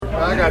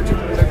I got you.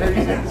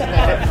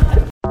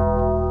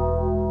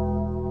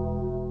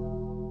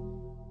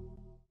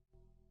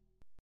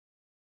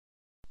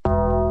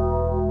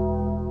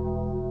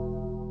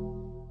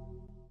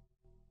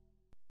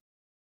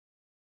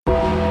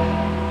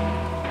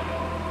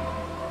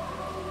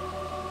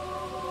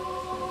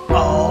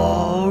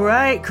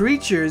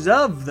 Creatures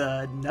of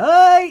the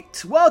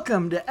night,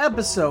 welcome to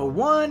episode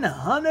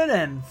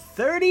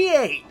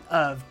 138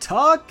 of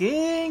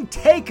Talking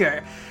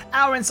Taker,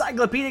 our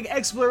encyclopedic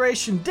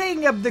exploration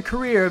digging up the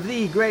career of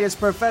the greatest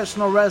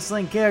professional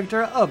wrestling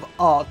character of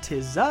all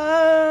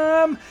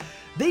time,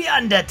 The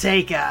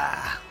Undertaker.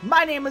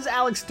 My name is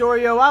Alex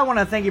Dorio. I want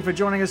to thank you for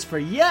joining us for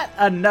yet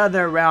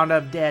another round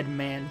of Dead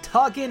Man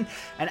Talking,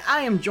 and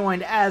I am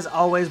joined as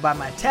always by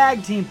my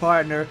tag team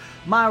partner,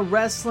 my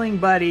wrestling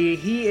buddy.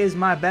 He is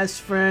my best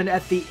friend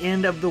at the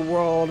end of the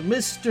world,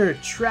 Mr.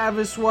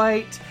 Travis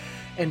White.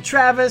 And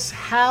Travis,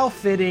 how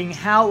fitting,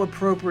 how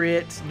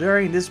appropriate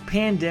during this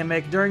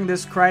pandemic, during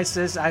this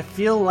crisis. I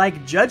feel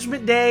like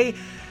Judgment Day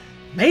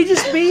may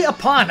just be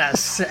upon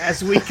us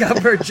as we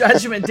cover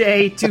Judgment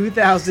Day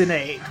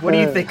 2008. What do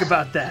you think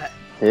about that?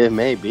 It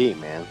may be,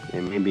 man.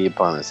 It may be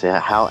upon us. Yeah,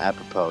 how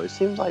apropos. It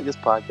seems like this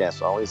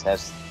podcast always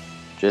has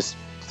just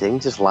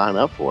things just line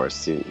up for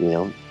us, you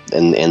know,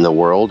 in the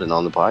world and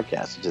on the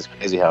podcast. It's just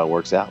crazy how it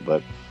works out.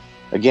 But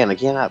again, I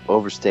cannot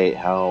overstate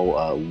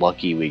how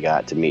lucky we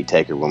got to meet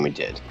Taker when we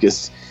did.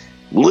 Because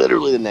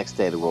literally the next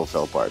day the world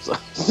fell apart. So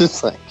it's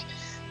just like,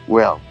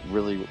 well,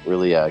 really,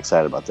 really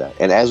excited about that.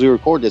 And as we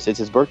record this, it's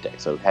his birthday.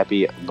 So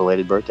happy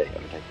belated birthday,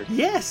 Undertaker.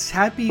 Yes,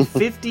 happy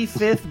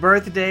 55th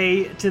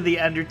birthday to The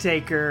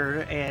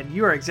Undertaker. And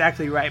you are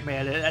exactly right,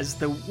 man. As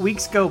the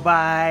weeks go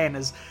by and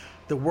as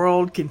the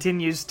world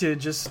continues to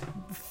just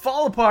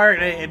fall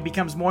apart, it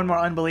becomes more and more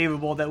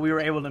unbelievable that we were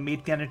able to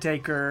meet The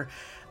Undertaker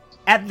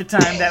at the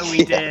time that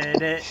we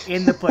did,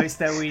 in the place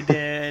that we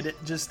did.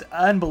 Just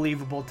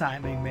unbelievable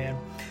timing, man.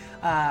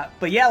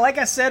 But yeah, like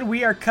I said,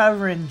 we are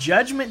covering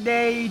Judgment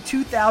Day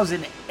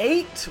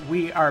 2008.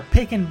 We are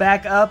picking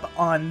back up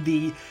on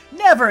the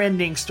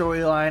never-ending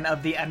storyline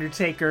of The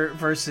Undertaker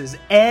versus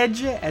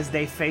Edge as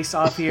they face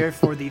off here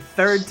for the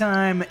third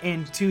time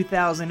in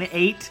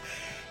 2008.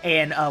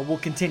 And we'll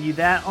continue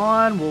that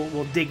on.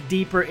 We'll dig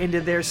deeper into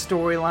their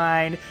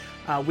storyline.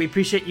 We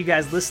appreciate you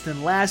guys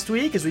listening last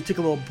week as we took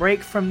a little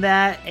break from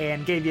that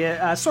and gave you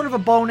sort of a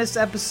bonus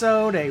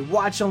episode, a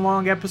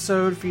watch-along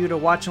episode for you to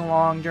watch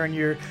along during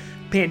your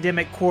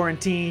pandemic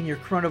quarantine, your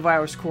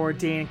coronavirus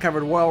quarantine.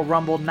 Covered Royal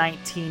Rumble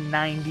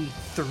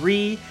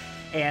 1993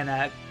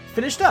 and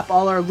finished up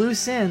all our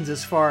loose ends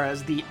as far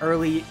as the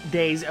early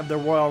days of the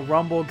Royal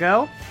Rumble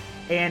go.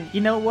 And you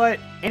know what?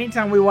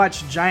 Anytime we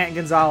watch Giant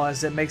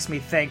Gonzalez, it makes me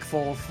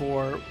thankful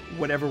for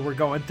whatever we're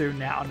going through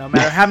now. No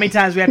matter how many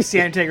times we have to see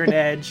Undertaker and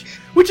Edge,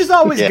 which is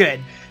always good.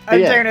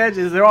 Undertaker and Edge,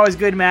 they're always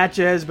good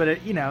matches, but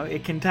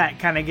it can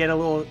kind of get a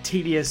little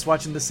tedious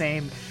watching the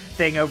same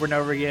thing over and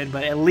over again.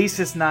 But at least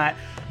it's not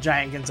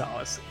Giant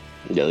Gonzalez.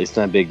 Yeah, at least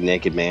not a big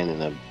naked man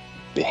in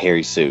a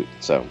hairy suit.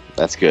 So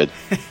that's good.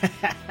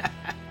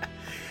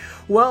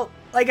 Well,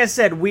 like I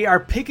said, we are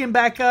picking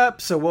back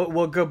up, so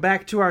we'll go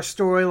back to our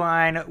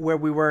storyline where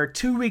we were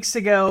 2 weeks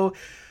ago,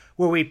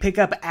 where we pick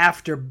up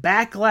after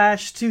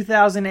Backlash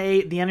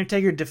 2008. The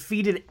Undertaker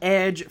defeated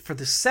Edge for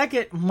the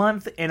second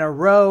month in a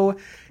row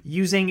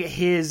using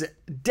his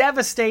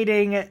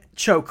devastating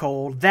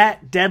chokehold,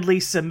 that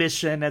deadly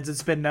submission as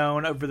it's been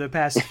known over the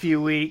past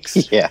few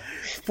weeks,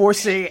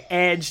 forcing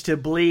Edge to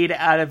bleed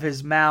out of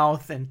his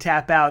mouth and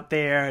tap out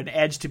there, and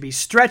Edge to be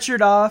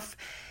stretchered off.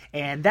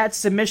 And that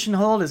submission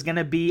hold is going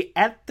to be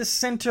at the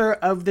center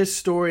of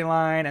this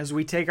storyline as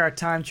we take our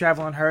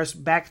time-traveling hearse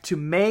back to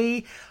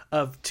May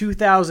of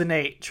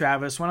 2008.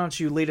 Travis, why don't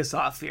you lead us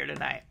off here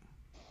tonight?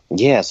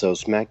 Yeah, so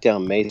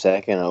SmackDown May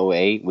 2nd,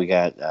 08, we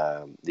got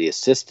the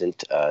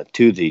assistant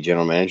to the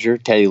general manager,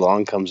 Teddy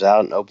Long, comes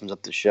out and opens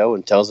up the show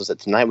and tells us that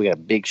tonight we got a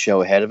big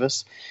show ahead of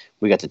us.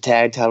 We got the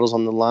tag titles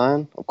on the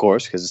line, of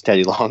course, because it's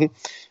Teddy Long.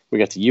 We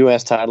got the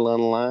U.S. title on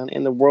the line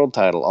and the world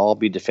title all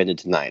be defended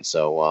tonight.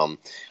 So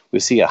we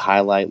see a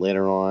highlight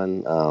later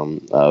on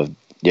of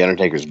The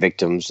Undertaker's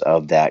victims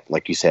of that,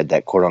 like you said,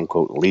 that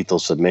quote-unquote lethal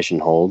submission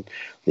hold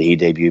that he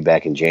debuted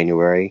back in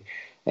January.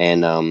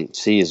 And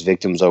see his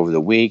victims over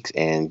the weeks.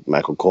 And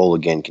Michael Cole,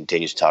 again,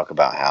 continues to talk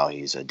about how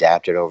he's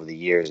adapted over the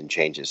years and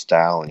changed his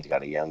style. And he's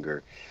got a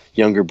younger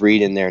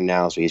breed in there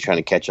now. So he's trying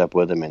to catch up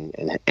with him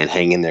and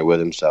hang in there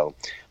with him. So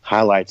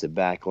highlights of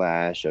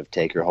Backlash of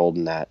Taker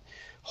holding that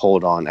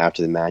hold on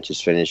after the match is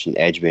finished and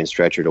Edge being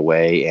stretchered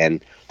away.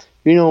 And,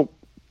 you know,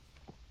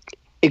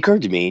 it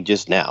occurred to me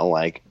just now,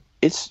 like,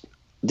 it's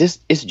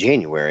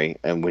January,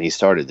 and when he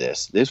started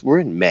this we're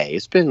in May.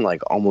 It's been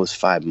like almost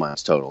 5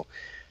 months total.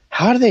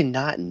 How do they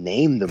not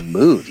name the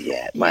move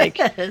yet? Like,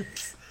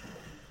 yes.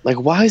 Like,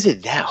 why is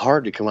it that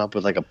hard to come up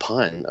with like a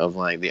pun of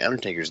like the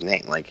Undertaker's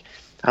name? Like,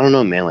 I don't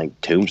know, man.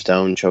 Like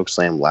Tombstone,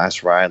 Chokeslam,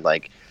 Last Ride.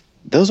 Like,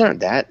 those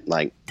aren't that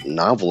like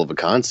novel of a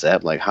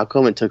concept. Like, how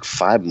come it took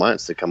 5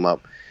 months to come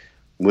up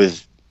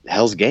with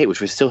Hell's Gate,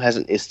 which is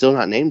still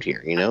not named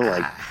here.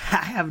 Like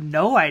I have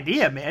no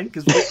idea, man.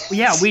 Because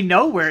we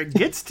know where it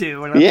gets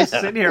to, and I'm just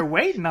sitting here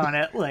waiting on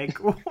it. Like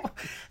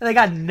they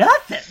got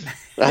nothing.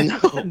 I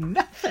know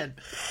nothing.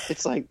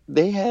 It's like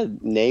they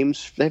had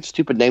names. They have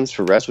stupid names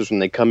for wrestlers when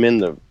they come in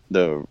the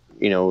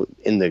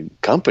in the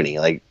company.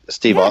 Like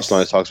Steve Austin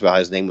always talks about how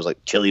his name was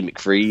like Chili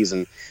McFreeze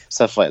and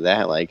stuff like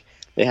that. Like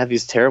they have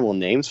these terrible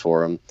names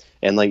for him,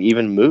 and like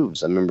even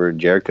moves. I remember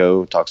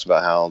Jericho talks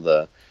about how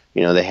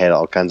they had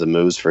all kinds of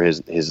moves for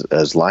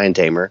his lion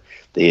tamer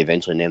that he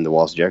eventually named the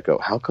Walls of Jericho.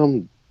 How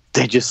come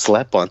they just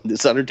slept on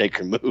this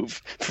Undertaker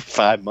move for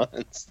 5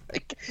 months?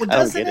 Like, well,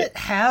 doesn't it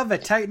have a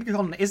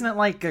technical? Isn't it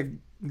like a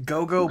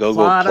Go-Go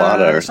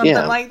Plata or something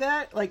like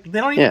that? Like they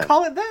don't even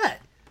call it that.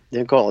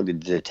 They call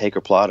it the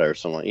Taker Plata or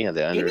something. Yeah,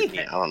 I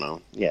don't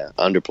know. Yeah,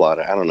 Under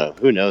Plata. I don't know.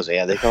 Who knows?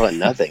 Yeah, they call it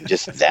nothing.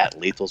 Just that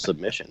lethal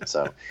submission.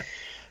 So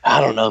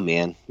I don't know,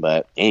 man.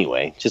 But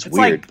anyway, just it's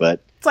weird.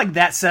 But it's like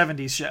that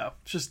 70s show.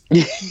 Just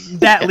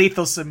that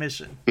lethal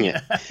submission.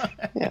 Yeah.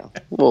 Yeah.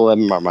 Well, that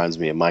reminds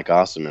me of Mike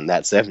Awesome and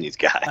that 70s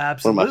guy.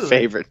 Absolutely. One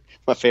of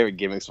my favorite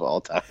gimmicks of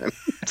all time.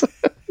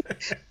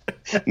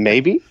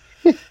 Maybe.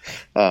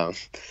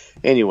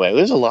 Anyway,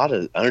 there's a lot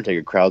of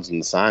Undertaker crowds in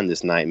the sign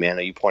this night, man.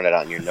 You pointed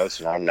out in your notes,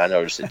 and I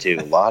noticed it too.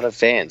 A lot of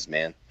fans,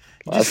 man.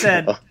 You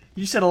said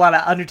a lot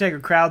of Undertaker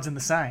crowds in the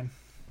sign.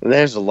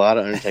 There's a lot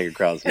of Undertaker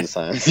crowds in the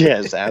signs.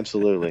 Yes,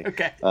 absolutely.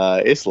 Okay.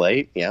 It's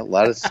late. Yeah, a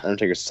lot of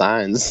Undertaker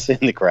signs in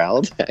the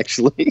crowd,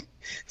 actually.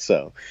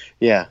 So,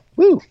 yeah.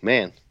 Woo,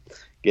 man.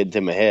 Getting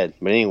to my head.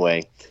 But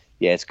anyway,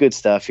 yeah, it's good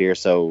stuff here.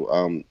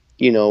 So,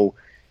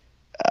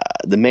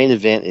 the main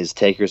event is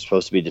Taker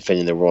supposed to be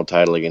defending the world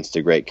title against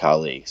the Great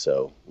Khali.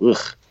 So,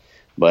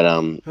 but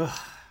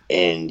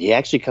and he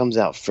actually comes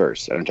out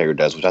first. Undertaker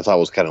does, which I thought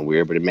was kind of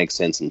weird, but it makes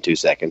sense in 2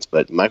 seconds.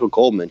 But Michael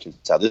Cole mentions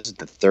how this is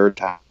the third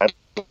title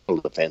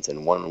defense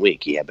in 1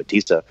 week. He had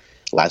Batista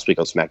last week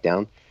on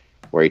SmackDown,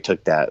 where he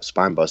took that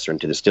spine buster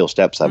into the steel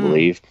steps, I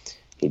believe.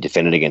 He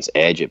defended against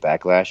Edge at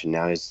Backlash, and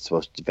now he's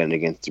supposed to defend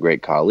against the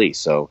Great Khali.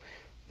 So,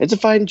 it's a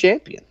fighting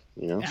champion,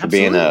 for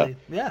being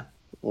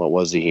what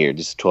was he here?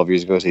 Just 12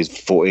 years ago, so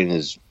he's in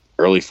his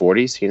early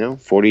 40s,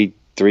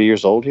 43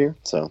 years old here.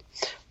 So,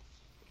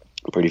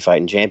 pretty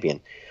fighting champion.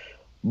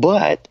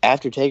 But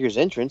after Taker's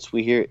entrance,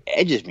 we hear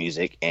Edge's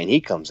music, and he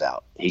comes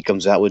out. He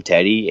comes out with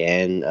Teddy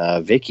and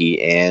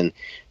Vicky, and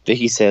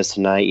Vicky says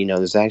tonight,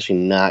 there's actually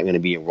not going to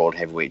be a World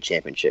Heavyweight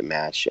Championship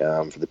match.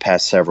 For the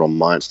past several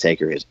months,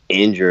 Taker has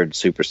injured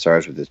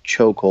superstars with his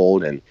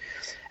chokehold, and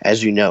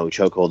as you know,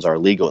 chokeholds are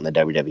illegal in the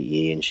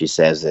WWE, and she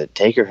says that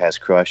Taker has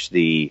crushed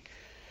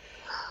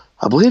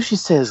I believe she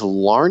says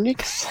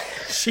larynx.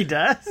 She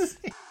does?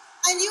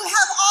 And you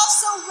have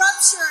also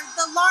ruptured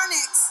the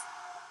larynx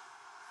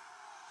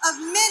of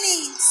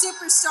many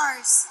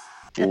superstars.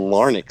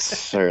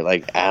 Larynx, or I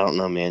don't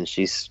know, man.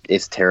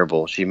 It's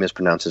terrible. She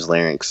mispronounces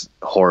larynx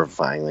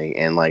horrifyingly,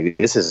 and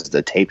this is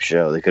the tape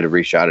show. They could have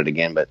reshot it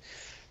again, but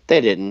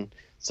they didn't.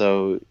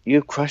 So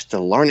you crushed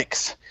the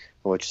larynx,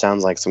 which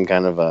sounds like some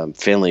kind of a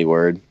Finley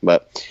word,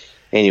 but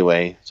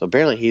anyway. So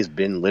apparently he's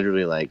been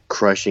literally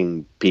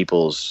crushing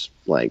people's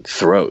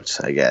throats,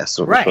 I guess.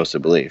 What we're supposed to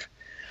believe.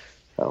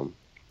 I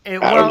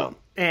don't know.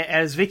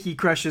 As Vicky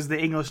crushes the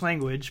English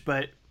language,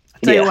 but I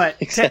tell you what,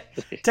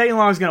 Teddy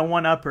Long's going to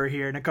one-up her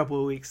here in a couple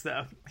of weeks,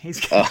 though.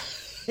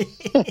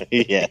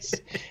 Yes,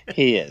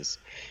 he is.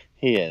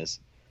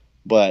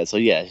 But, so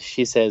yeah,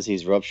 she says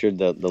he's ruptured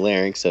the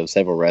larynx of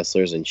several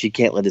wrestlers, and she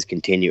can't let this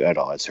continue at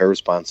all. It's her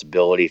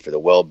responsibility for the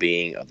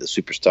well-being of the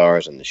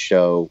superstars and the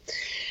show.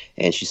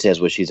 And she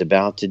says what she's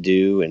about to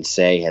do and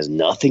say has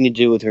nothing to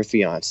do with her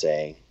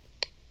fiancé,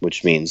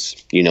 which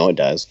means, it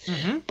does.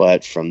 Mm-hmm.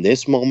 But from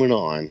this moment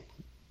on,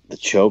 the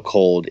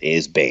chokehold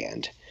is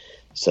banned.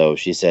 So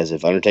she says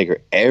if Undertaker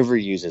ever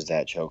uses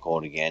that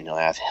chokehold again, he'll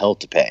have hell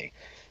to pay.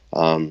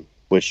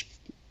 Which,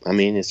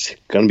 it's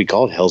going to be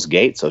called Hell's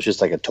Gate, so it's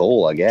just like a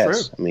toll, I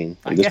guess. True.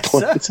 At this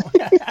point. So.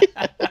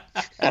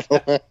 I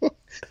don't know.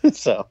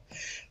 So,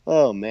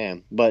 oh,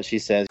 man. But she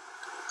says,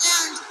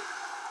 and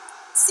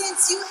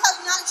since you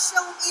have not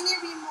shown any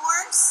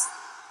remorse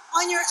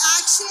on your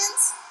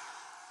actions,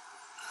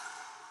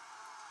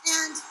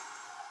 and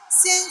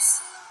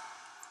since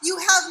you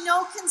have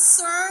no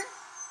concern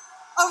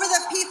over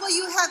the people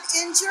you have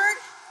injured,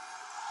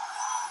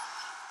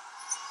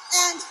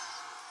 and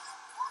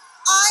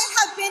I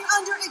have been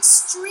under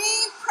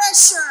extreme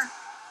pressure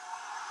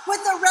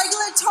with the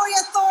regulatory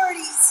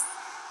authorities,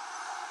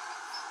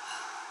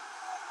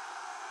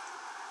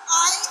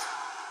 I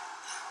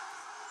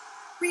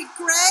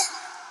regret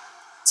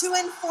to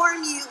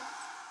inform you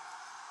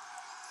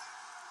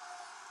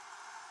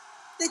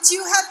that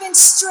you have been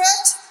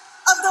stripped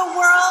of the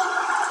World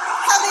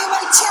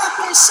Heavyweight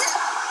Championship.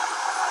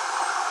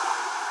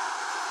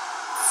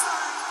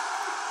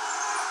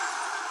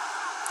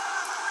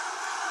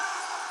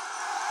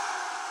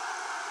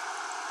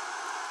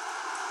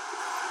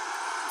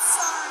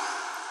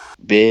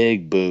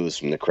 big boos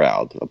from the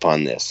crowd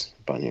upon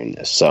hearing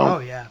this. So,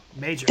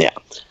 major. Yeah.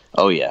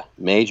 Oh yeah,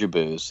 major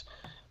boos.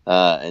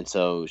 And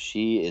so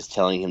she is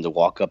telling him to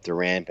walk up the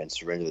ramp and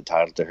surrender the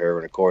title to her.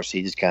 And of course,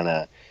 he just kind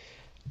of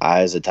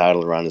eyes the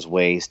title around his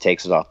waist,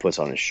 takes it off, puts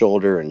it on his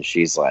shoulder, and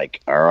she's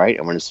like, "All right,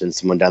 I'm going to send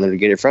someone down there to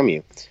get it from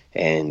you."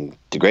 And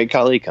the Great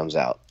Khali comes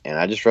out, and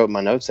I just wrote in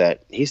my notes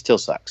that he still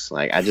sucks.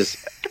 Like I just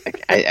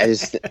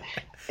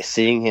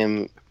seeing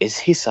him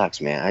he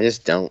sucks, man.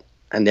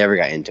 I never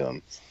got into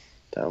him.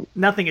 So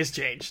Nothing has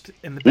changed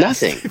in the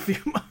past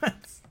few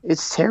months.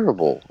 It's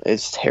terrible.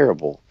 It's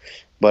terrible.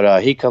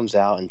 But he comes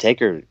out, and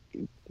Taker,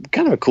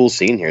 kind of a cool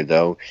scene here,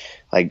 though.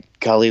 Like,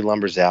 Khali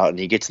lumbers out, and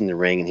he gets in the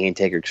ring, and he and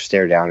Taker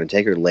stare down, and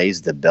Taker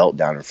lays the belt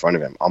down in front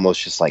of him,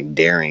 almost just like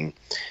daring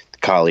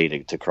Khali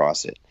to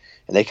cross it.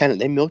 And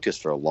they milked this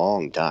for a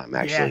long time,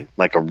 actually,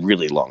 like a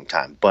really long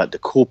time. But the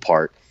cool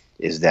part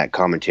is that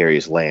commentary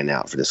is laying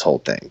out for this whole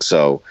thing.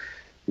 So,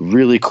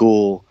 really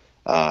cool.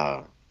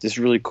 Just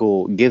really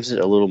cool. Gives it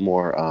a little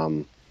more.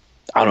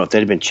 I don't know, if they'd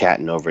have been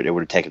chatting over it, it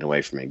would have taken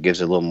away from it. It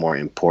gives it a little more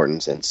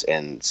importance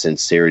and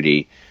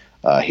sincerity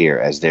here,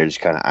 as they're just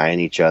kind of eyeing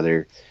each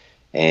other.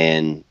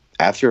 And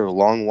after a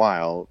long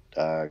while,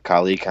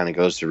 Khali kind of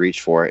goes to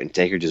reach for it, and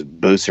Taker just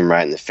boots him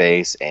right in the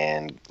face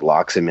and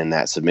locks him in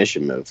that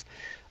submission move.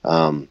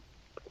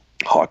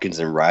 Hawkins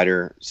and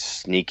Ryder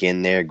sneak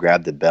in there,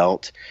 grab the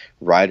belt.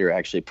 Ryder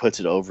actually puts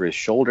it over his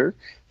shoulder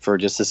for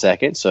just a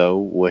second,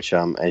 which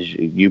as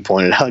you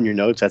pointed out in your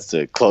notes, that's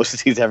the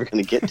closest he's ever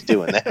going to get to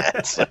doing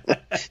that. So,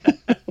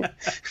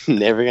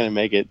 never going to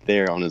make it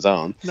there on his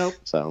own. Nope.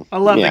 So I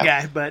love the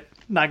guy, but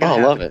not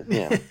going to happen. I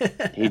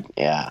love it.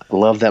 I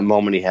love that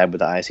moment he had with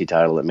the IC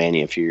title at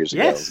Mania a few years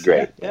ago. It was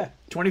great. Yeah.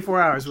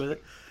 24 hours with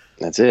it.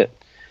 That's it.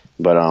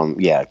 But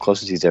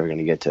closest he's ever going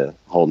to get to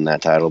holding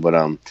that title. But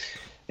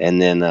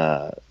and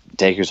then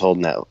Taker's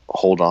hold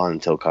on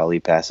until Khali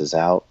passes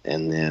out,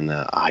 and then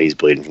he's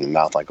bleeding from the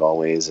mouth like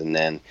always. And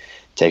then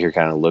Taker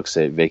kind of looks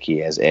at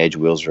Vicky as Edge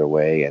wheels her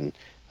away, and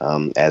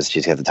as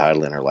she's got the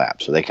title in her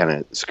lap. So they kind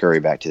of scurry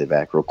back to the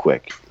back real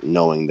quick,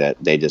 knowing that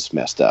they just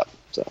messed up.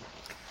 So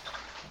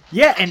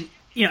yeah, and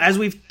as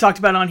we've talked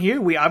about on here,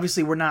 we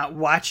obviously were not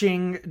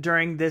watching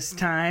during this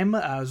time.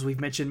 As we've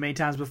mentioned many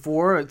times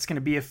before, it's going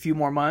to be a few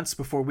more months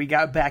before we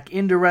got back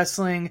into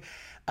wrestling.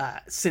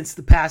 Since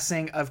the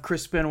passing of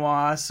Chris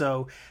Benoit,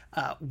 so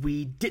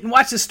we didn't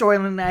watch the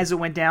storyline as it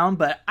went down,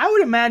 but I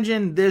would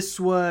imagine this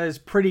was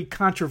pretty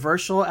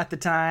controversial at the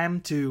time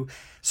to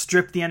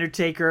strip The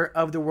Undertaker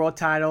of the world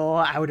title.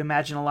 I would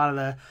imagine a lot of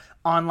the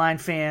online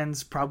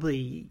fans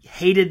probably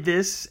hated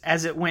this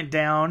as it went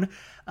down.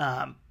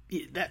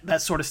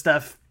 That sort of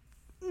stuff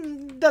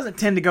doesn't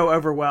tend to go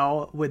over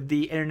well with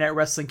the internet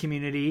wrestling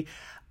community,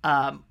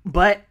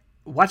 but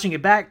watching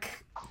it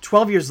back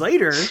 12 years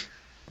later,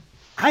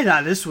 I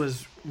thought this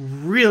was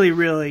really,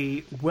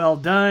 really well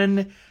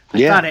done.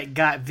 I thought it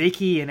got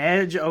Vicky and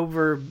Edge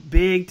over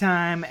big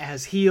time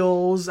as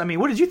heels. I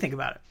mean, what did you think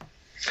about it?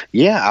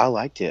 Yeah, I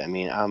liked it. I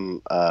mean,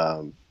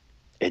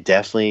 it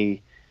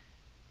definitely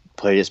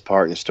played its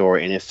part in the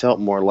story, and it felt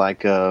more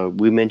like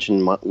we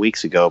mentioned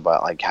weeks ago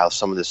about like how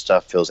some of this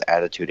stuff feels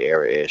Attitude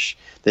Era-ish.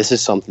 This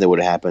is something that would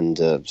have happened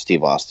to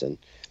Steve Austin,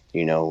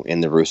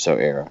 in the Russo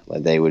era.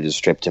 Like, they would have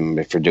stripped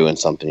him for doing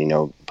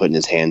something, putting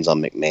his hands on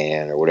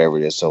McMahon or whatever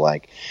it is. So,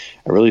 like,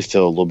 I really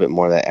feel a little bit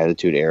more of that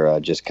Attitude Era,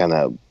 just kind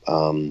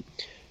of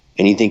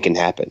anything can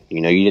happen.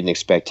 You didn't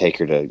expect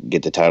Taker to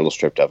get the title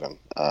stripped of him.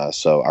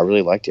 So I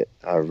really liked it.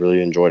 I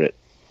really enjoyed it.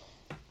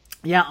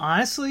 Yeah,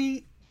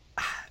 honestly,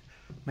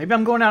 maybe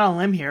I'm going out on a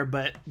limb here,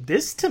 but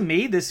this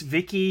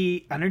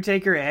Vicky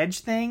Undertaker Edge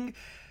thing,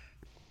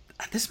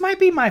 this might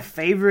be my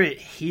favorite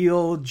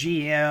heel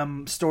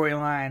GM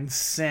storyline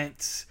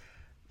since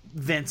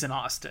Vince and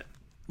Austin.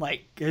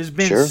 Like, there's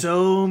been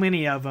so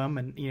many of them,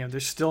 and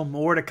there's still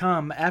more to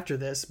come after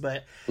this.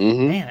 But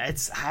man,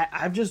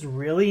 I've just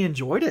really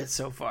enjoyed it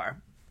so far.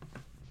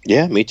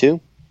 Yeah, me too.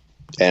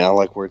 And I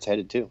like where it's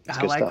headed too.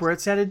 I like where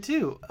it's headed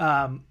too.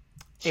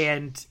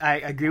 And I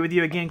agree with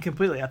you again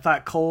completely. I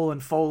thought Cole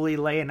and Foley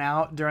laying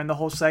out during the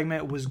whole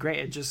segment was great.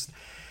 It just,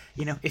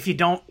 if you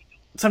don't.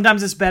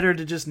 Sometimes it's better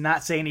to just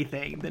not say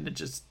anything than to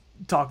just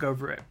talk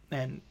over it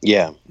and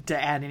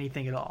to add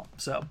anything at all.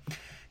 So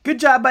good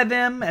job by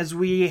them as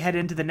we head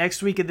into the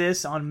next week of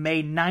this on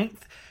May 9th,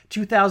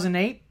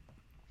 2008.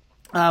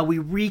 We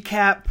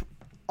recap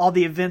all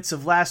the events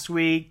of last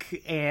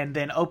week and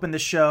then open the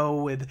show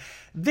with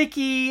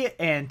Vicky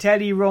and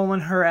Teddy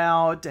rolling her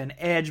out and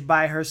Edge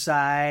by her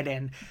side.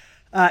 And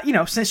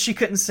since she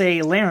couldn't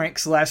say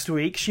larynx last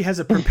week, she has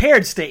a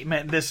prepared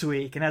statement this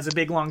week and has a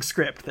big long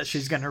script that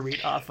she's going to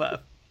read off of.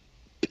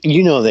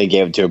 They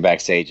gave it to her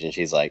backstage, and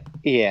she's like,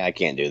 "Yeah, I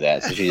can't do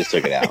that," so she just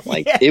took it out.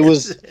 Like It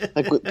was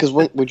like, because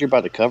what you're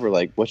about to cover,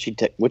 like what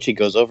she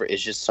goes over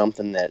is just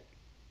something that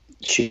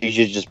she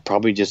should just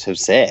probably just have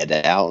said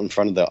out in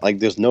front of the.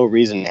 There's no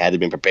reason it had to have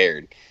been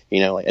prepared.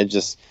 It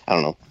just, I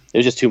don't know. It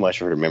was just too much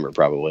for her to remember,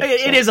 probably.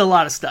 It is a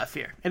lot of stuff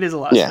here. It is a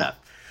lot of stuff.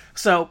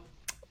 So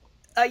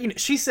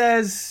she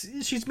says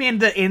she's being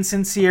the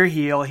insincere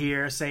heel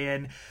here,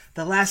 saying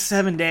the last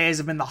 7 days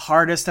have been the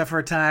hardest of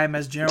her time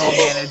as general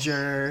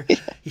manager.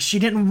 She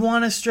didn't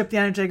want to strip The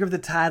Undertaker of the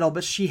title,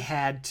 but she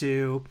had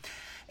to.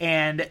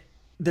 And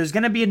there's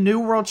going to be a new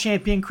world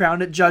champion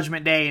crowned at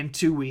Judgment Day in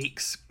 2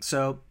 weeks.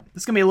 So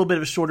this is going to be a little bit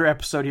of a shorter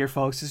episode here,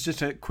 folks. It's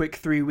just a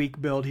quick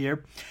 3-week build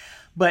here.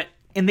 But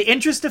in the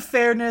interest of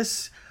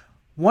fairness,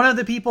 one of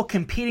the people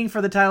competing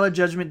for the title at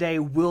Judgment Day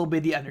will be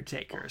The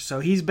Undertaker. So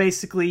he's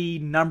basically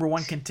number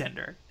one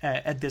contender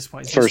at this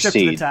point. So first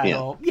seed. The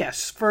title. Yeah.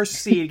 Yes, first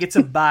seed gets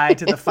a bye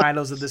to the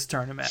finals of this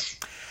tournament.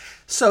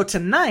 So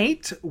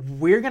tonight,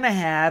 we're going to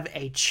have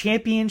a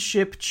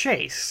championship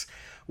chase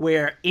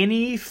where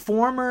any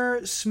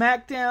former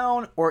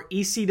SmackDown or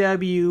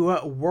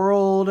ECW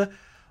World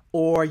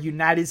or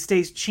United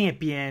States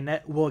champion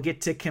will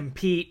get to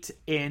compete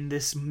in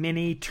this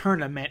mini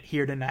tournament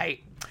here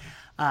tonight.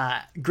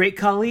 Great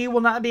Khali will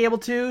not be able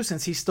to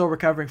since he's still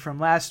recovering from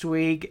last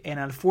week, and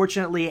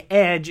unfortunately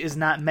Edge is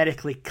not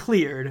medically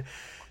cleared,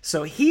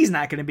 so he's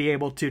not going to be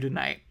able to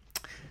tonight.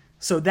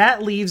 So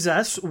that leaves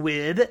us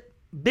with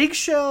Big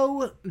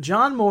Show,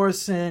 John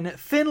Morrison,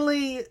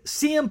 Finlay,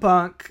 CM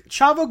Punk,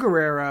 Chavo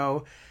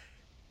Guerrero,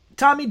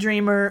 Tommy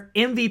Dreamer,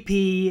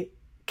 MVP,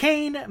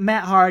 Kane,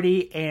 Matt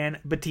Hardy, and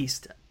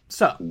Batista.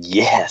 So,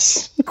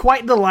 yes,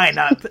 quite the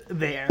lineup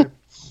there.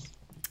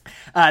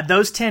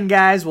 Those 10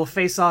 guys will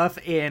face off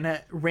in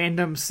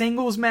random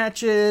singles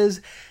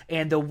matches,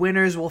 and the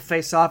winners will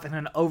face off in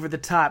an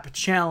over-the-top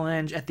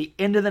challenge. At the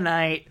end of the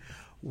night,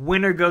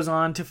 winner goes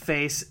on to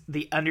face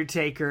The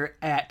Undertaker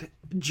at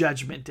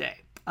Judgment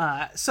Day.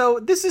 So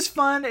this is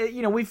fun.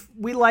 You know, we've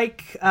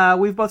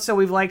both said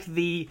we've liked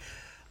the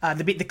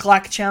Beat the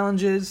Clock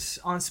challenges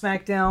on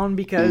SmackDown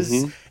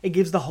because it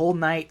gives the whole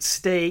night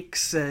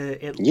stakes.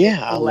 It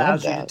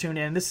allows you to tune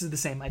in. This is the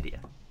same idea.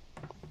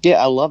 Yeah,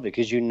 I love it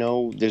because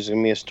there's going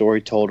to be a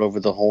story told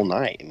over the whole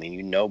night. I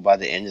mean, by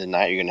the end of the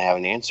night you're going to have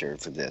an answer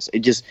for this.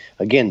 It just,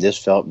 again,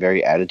 this felt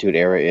very Attitude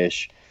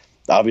Era-ish.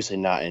 Obviously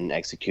not in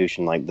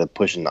execution like the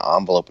pushing the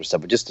envelope or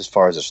stuff, but just as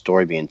far as a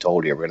story being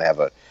told here, we're going to have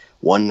a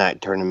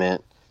one-night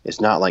tournament. It's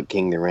not like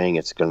King of the Ring.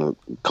 It's going to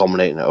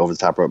culminate in an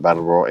over-the-top rope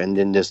battle royal, and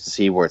then just to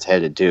see where it's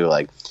headed too.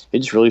 Like, it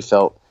just really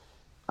felt,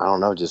 I don't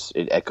know,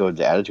 it echoed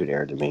the Attitude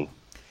Era to me.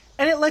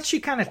 And it lets you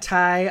kind of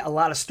tie a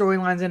lot of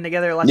storylines in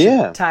together. It lets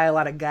you tie a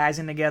lot of guys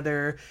in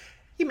together.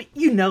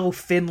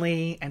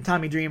 Finlay and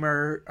Tommy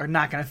Dreamer are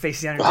not going to face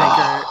The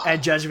Undertaker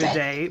at Judgment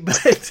Day,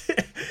 but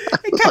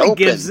it kind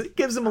of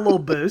gives them a little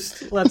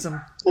boost. Lets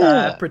them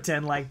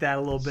pretend like that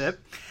a little bit.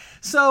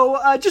 So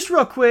just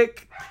real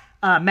quick,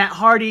 Matt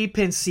Hardy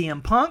pins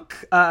CM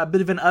Punk. A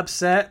bit of an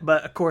upset,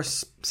 but of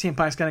course CM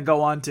Punk's going to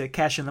go on to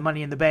cash in the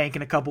Money in the Bank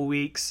in a couple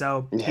weeks,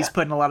 so he's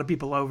putting a lot of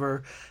people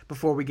over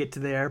before we get to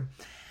there.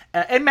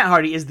 And Matt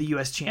Hardy is the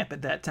U.S. champ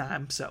at that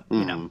time, so,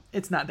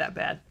 it's not that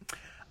bad.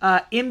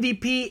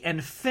 MVP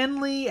and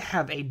Finlay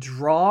have a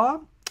draw,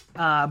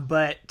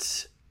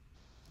 but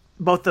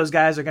both those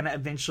guys are going to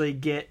eventually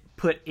get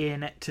put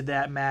into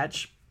that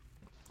match.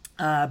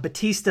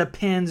 Batista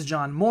pins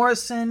John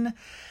Morrison.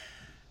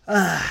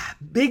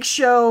 Big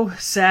Show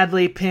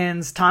sadly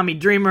pins Tommy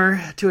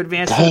Dreamer to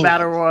advance to the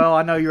Battle Royal.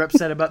 I know you're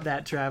upset about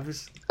that,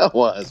 Travis. I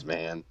was,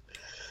 man.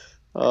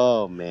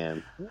 Oh,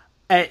 man.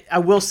 I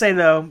will say,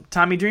 though,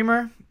 Tommy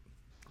Dreamer,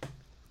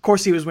 of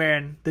course he was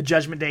wearing the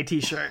Judgment Day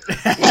t-shirt.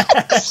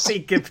 He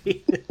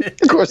competed.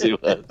 Of course he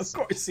was. Of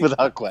course he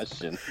Without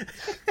question.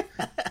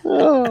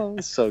 Oh,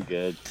 so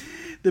good.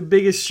 The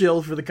biggest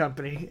shield for the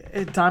company,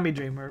 Tommy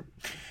Dreamer.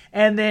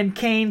 And then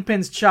Kane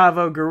pins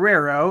Chavo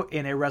Guerrero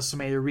in a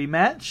WrestleMania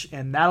rematch,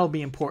 and that'll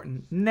be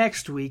important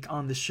next week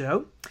on the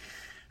show.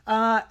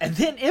 And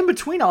then in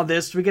between all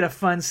this, we get a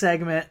fun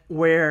segment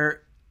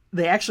where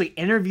they actually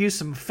interview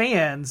some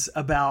fans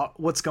about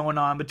what's going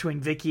on between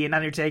Vicky and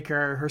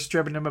Undertaker, her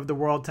stripping him of the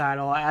world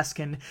title,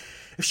 asking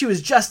if she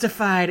was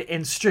justified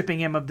in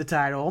stripping him of the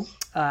title.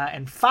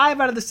 And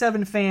 5 out of the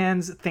 7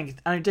 fans think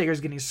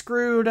Undertaker's getting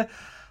screwed,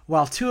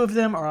 while 2 of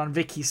them are on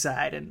Vicky's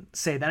side and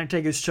say the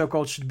Undertaker's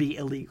chokehold should be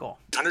illegal.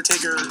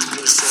 Undertaker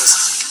was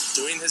just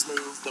doing his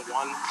move, the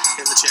one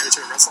in the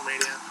championship at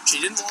WrestleMania.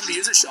 She didn't want him to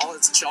use it.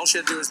 All she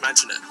had to do was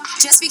mention it.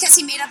 Just because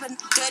he made up a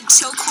good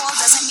chokehold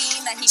doesn't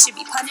mean that he should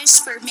be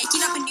punished for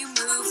making up a new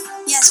move.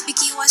 Yes,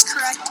 Vicky was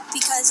correct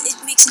because it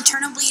makes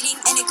internal bleeding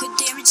and it could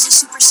damage the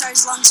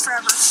superstar's lungs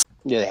forever.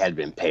 Yeah, they had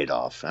been paid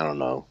off. I don't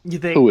know. You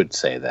think? Who would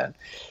say that?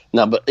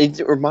 No, but it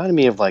reminded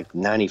me of like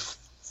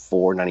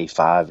 94,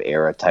 95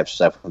 era type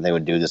stuff when they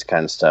would do this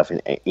kind of stuff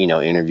and,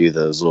 interview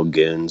those little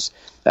goons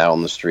out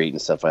on the street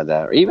and stuff like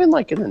that. Or even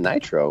like in the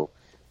Nitro,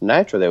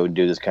 they would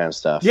do this kind of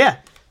stuff. Yeah.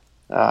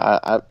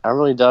 I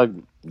really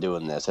dug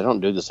doing this. I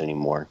don't do this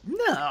anymore.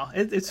 No,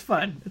 it's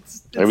fun.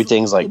 It's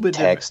Everything's like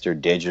text or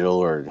digital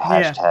or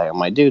hashtag. Yeah. I'm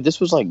like, dude, this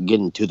was like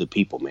getting to the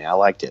people, man. I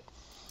liked it.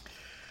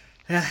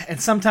 Yeah, and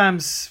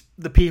sometimes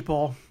the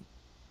people,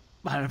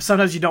 I don't know,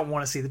 sometimes you don't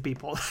want to see the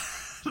people.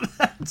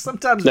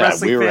 Sometimes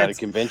wrestling we were fans, at a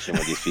convention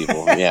with these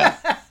people. Yeah.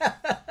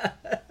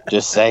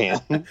 Just saying.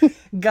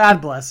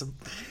 God bless them.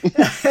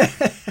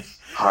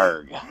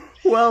 Harg.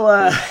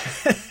 Well,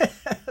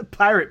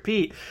 Pirate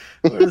Pete,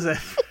 what is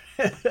that?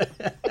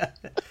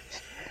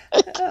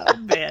 Oh,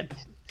 man.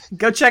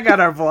 Go check out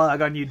our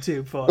vlog on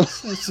YouTube,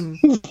 folks. There's some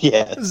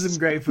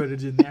great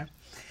footage in there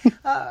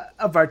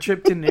of our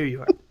trip to New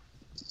York.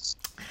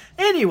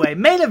 Anyway,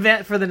 main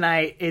event for the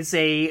night is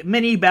a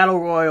mini battle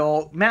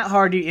royal. Matt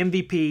Hardy,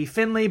 MVP,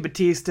 Finlay,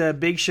 Batista,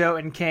 Big Show,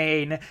 and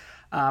Kane.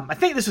 I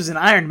think this was an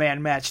Iron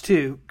Man match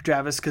too,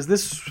 Travis, because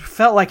this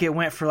felt like it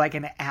went for like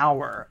an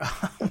hour.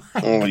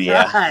 Oh my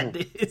God.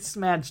 Yeah. This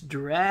match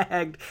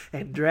dragged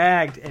and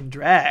dragged and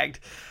dragged.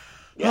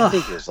 Yeah, I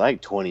think it was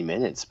like 20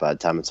 minutes by the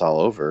time it's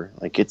all over.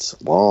 Like, it's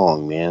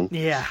long, man.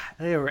 Yeah,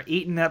 they were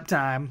eating up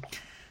time.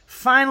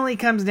 Finally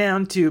comes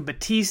down to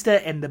Batista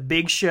and the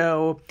Big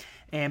Show,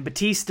 and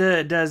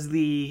Batista does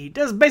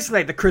basically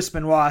like the Chris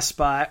Benoit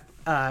spot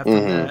from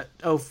the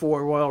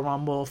 04 Royal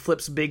Rumble,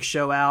 flips Big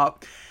Show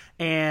out,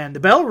 and the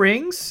bell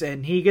rings,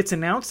 and he gets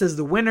announced as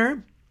the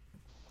winner.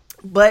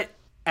 But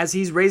as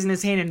he's raising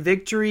his hand in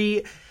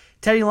victory,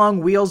 Teddy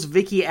Long wheels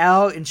Vicky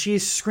out, and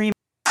she's screaming.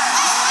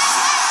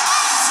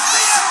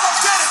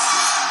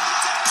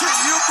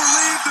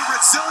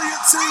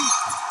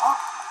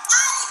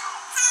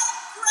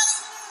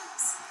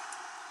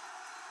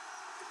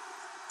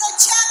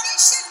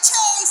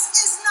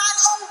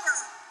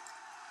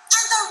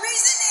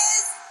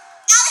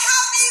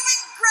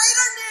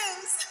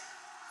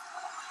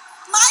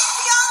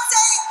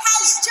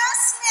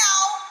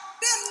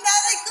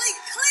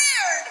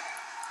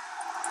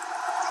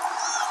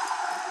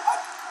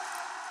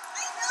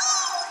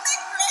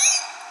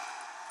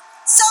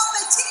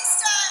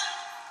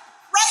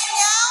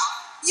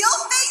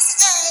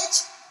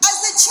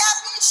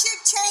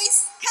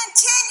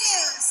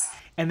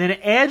 And then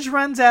Edge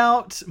runs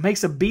out,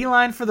 makes a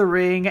beeline for the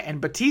ring, and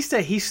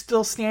Batista, he's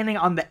still standing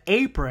on the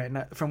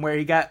apron from where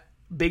he got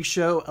Big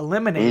Show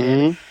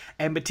eliminated.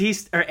 And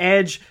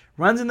Edge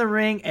runs in the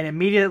ring and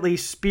immediately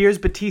spears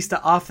Batista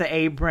off the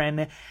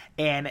apron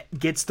and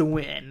gets the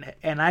win.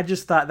 And I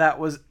just thought that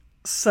was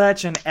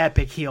such an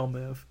epic heel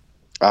move.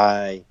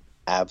 I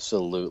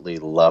absolutely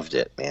loved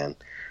it, man.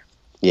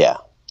 Yeah.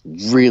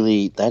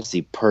 Really, that's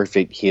the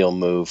perfect heel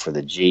move for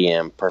the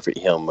GM, perfect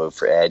heel move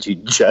for Edge. He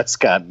just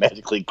got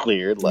medically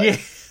cleared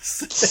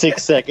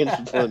 6 seconds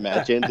before the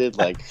match ended.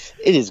 Like,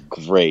 it is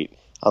great.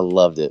 I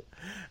loved it.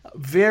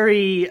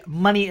 Very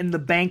Money in the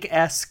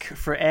Bank-esque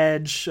for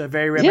Edge,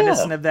 very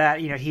reminiscent of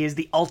that. You know, he is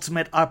the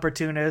ultimate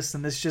opportunist,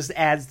 and this just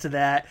adds to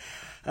that.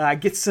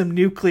 Gets some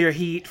nuclear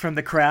heat from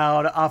the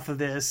crowd off of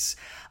this.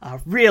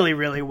 Really,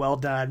 really well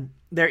done.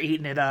 They're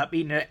eating it up,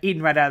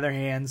 eating right out of their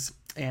hands.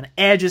 And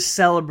Edge is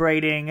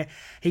celebrating.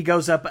 He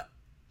goes up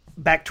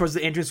back towards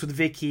the entrance with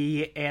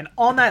Vicky. And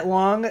all night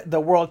long, the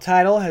world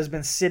title has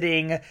been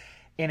sitting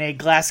in a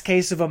glass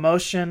case of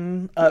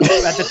emotion at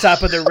the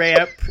top of the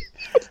ramp.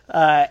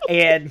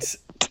 And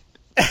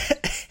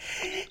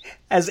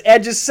as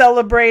Edge is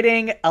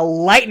celebrating, a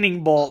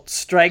lightning bolt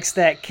strikes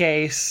that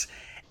case.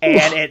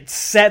 And it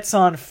sets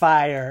on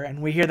fire.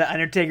 And we hear the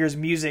Undertaker's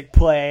music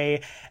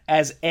play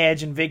as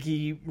Edge and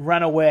Vicky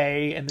run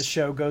away and the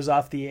show goes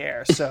off the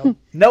air. So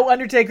no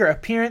Undertaker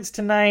appearance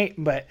tonight,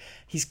 but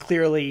he's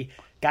clearly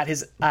got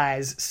his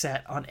eyes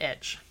set on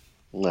Edge.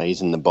 No,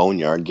 he's in the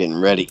boneyard getting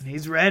ready.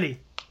 He's ready.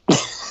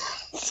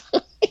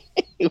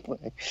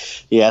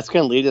 Yeah, it's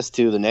going to lead us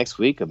to the next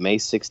week of May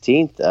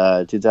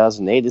 16th,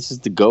 2008. This is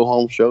the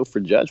go-home show for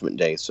Judgment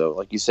Day. So,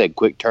 like you said,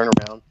 quick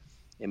turnaround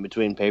in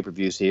between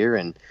pay-per-views here.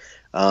 And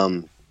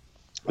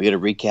we get a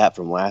recap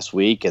from last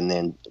week, and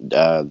then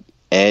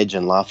Edge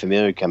and La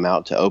Familia come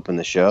out to open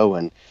the show,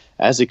 and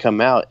as they come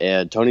out,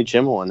 Tony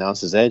Chimel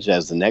announces Edge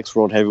as the next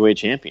World Heavyweight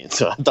Champion.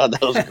 So I thought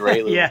that was a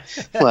great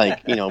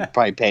little,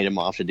 probably paid him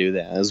off to do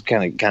that. It was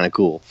kind of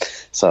cool.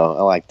 So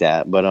I like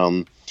that. But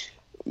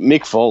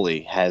Mick Foley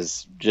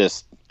has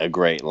just a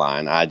great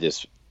line.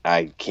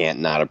 I can't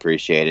not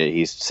appreciate it.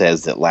 He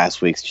says that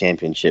last week's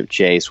championship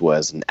chase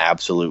was an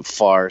absolute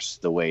farce,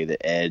 the way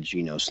that Edge,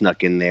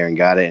 snuck in there and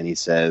got it. And he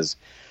says,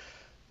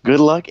 "Good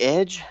luck,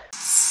 Edge."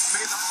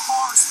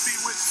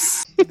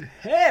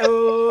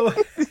 Hey-o.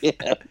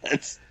 Yeah,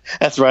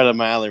 that's right up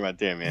my alley right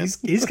there, man.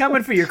 He's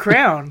coming for your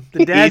crown,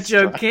 the dad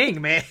joke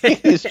king, man.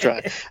 He's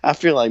trying. I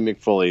feel like Mick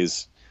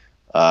Foley's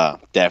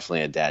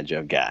definitely a dad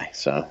joke guy,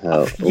 so I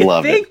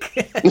love it.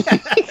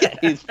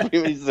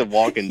 he's a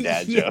walking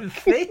dad joke. You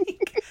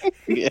think?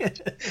 Yeah.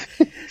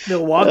 The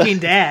walking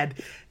dad.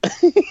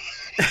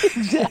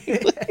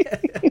 Exactly.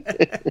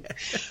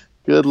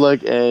 Good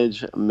luck,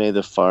 Edge. May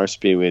the farce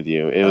be with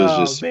you. It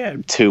was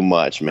too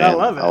much, man. I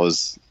love it.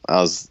 I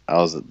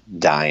was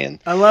dying.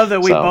 I love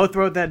that we both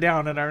wrote that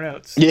down in our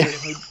notes. Yeah.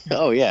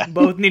 Yeah.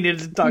 Both needed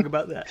to talk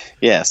about that.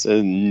 Yes,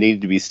 it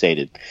needed to be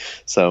stated.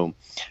 So,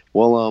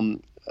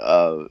 Mick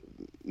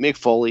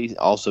Foley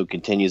also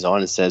continues on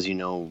and says,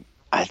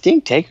 I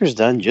think Taker's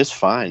done just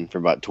fine for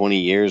about 20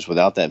 years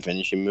without that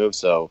finishing move.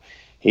 So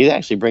he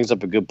actually brings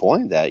up a good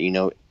point that,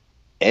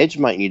 Edge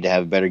might need to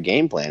have a better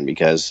game plan,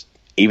 because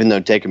even though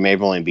Taker may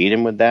have only beat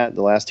him with that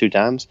the last two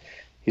times,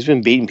 he's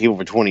been beating people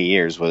for 20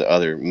 years with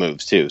other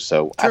moves too.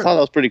 So I thought that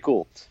was pretty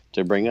cool.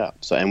 to bring up.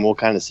 So, and we'll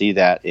kind of see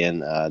that in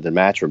the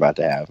match we're about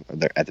to have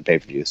at the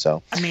pay-per-view.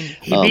 So, I mean,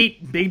 he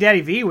beat Big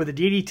Daddy V with a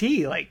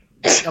DDT like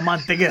a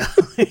month ago.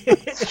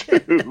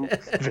 True.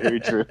 Very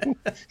true.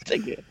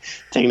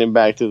 Taking it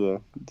back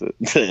to the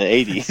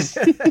 80s.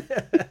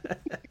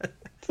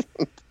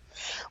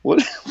 What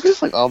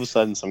if, like, all of a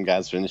sudden some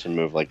guy's finishing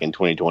move, like in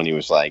 2020,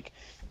 was like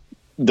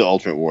the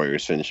Ultimate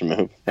Warrior's finishing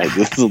move, like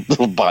this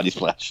little body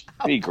splash?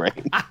 That'd be great.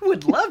 I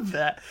would love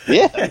that.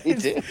 Yeah, me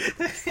too.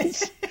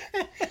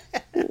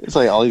 It's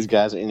like all these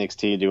guys at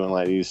NXT doing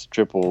like these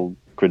triple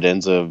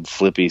credenza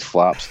flippy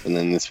flops, and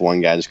then this one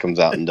guy just comes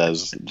out and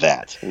does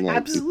that, and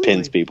like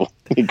pins people.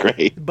 It'd be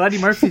great. Buddy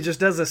Murphy just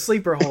does a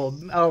sleeper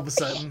hold all of a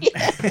sudden.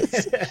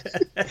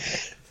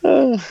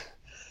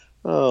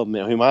 Oh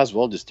man, we might as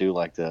well just do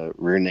like the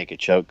rear naked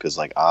choke, because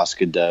like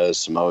Asuka does,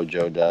 Samoa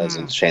Joe does,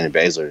 and Shayna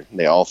Baszler.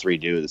 They all three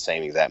do the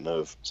same exact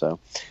move. So,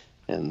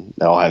 and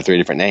they all have 3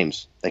 different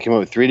names. They came up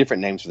with 3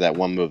 different names for that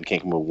one move. They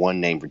can't come up with one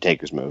name for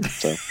Taker's move.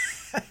 So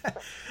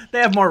they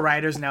have more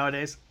writers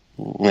nowadays.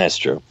 That's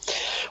true.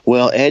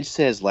 Well, Edge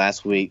says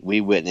last week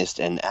we witnessed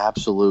an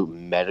absolute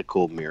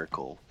medical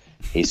miracle.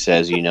 He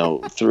says,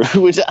 through,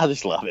 which I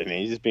just love it,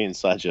 man. He's just being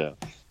such a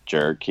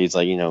jerk. He's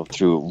like,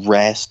 through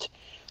rest,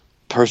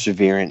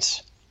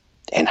 perseverance,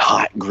 and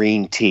hot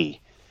green tea,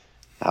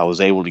 I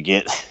was able to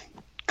get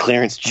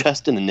clearance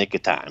just in the nick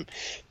of time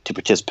to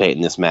participate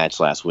in this match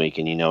last week.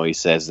 And he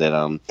says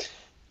that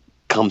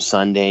come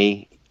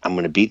Sunday, I'm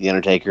going to beat The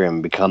Undertaker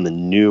and become the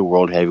new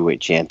World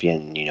Heavyweight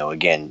Champion.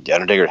 Again, The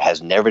Undertaker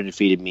has never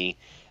defeated me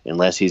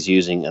unless he's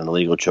using an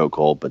illegal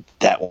chokehold, but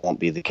that won't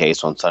be the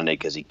case on Sunday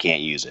because he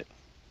can't use it.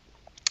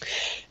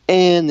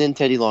 And then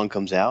Teddy Long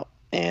comes out,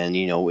 and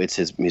it's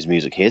his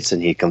music hits,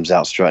 and he comes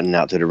out strutting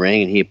out to the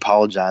ring, and he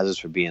apologizes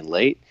for being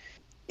late.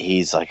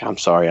 He's like, "I'm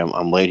sorry,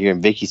 I'm late here."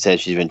 And Vicky says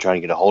she's been trying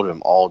to get a hold of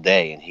him all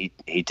day, and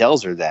he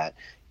tells her that,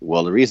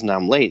 well, the reason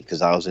I'm late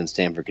because I was in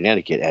Stamford,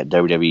 Connecticut at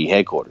WWE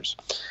headquarters.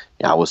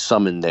 I was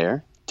summoned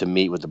there to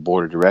meet with the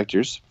board of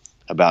directors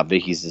about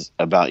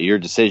your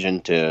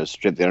decision to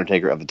strip The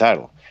Undertaker of the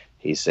title.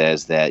 He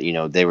says that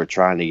they were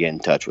trying to get in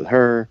touch with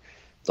her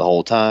the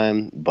whole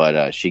time,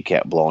 but she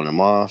kept blowing him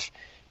off.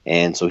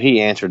 And so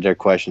he answered their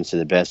questions to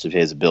the best of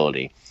his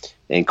ability,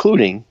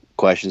 including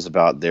questions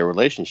about their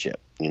relationship,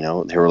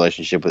 their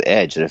relationship with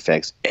Edge that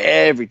affects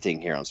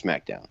everything here on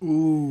SmackDown.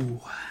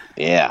 Ooh.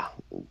 Yeah,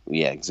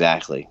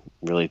 exactly.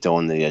 Really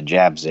throwing the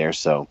jabs there.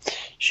 So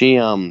she,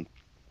 and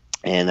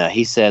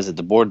he says that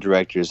the board of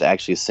directors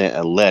actually sent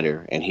a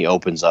letter, and he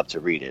opens up to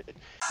read it.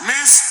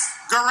 Miss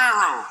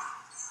Guerrero,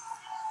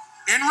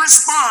 in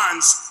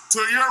response to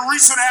your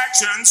recent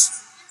actions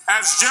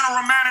as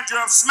general manager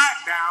of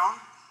SmackDown,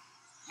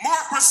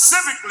 more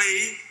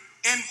specifically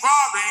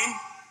involving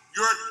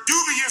your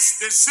dubious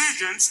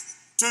decisions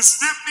to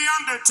strip The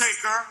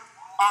Undertaker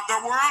of the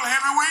World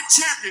Heavyweight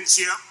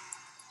Championship,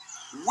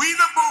 we,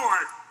 the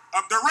board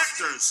of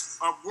directors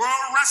of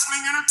World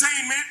Wrestling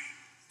Entertainment,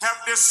 have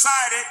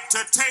decided to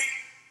take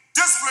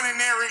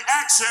disciplinary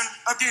action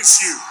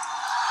against you.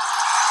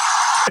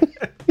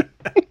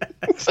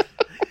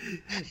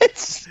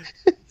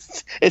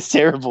 It's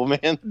terrible,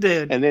 man.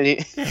 Dude. And then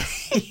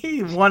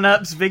he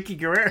one-ups Vicky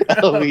Guerrero.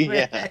 Oh,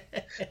 yeah.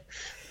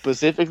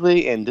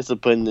 Specifically and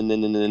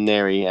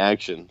disciplinary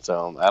action.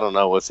 So I don't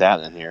know what's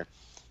happening here.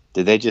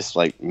 Did they just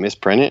like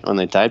misprint it when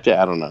they typed it?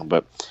 I don't know.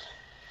 But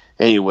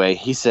anyway,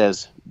 he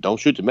says, "Don't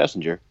shoot the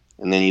messenger."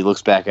 And then he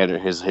looks back at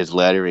his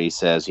letter and he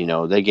says,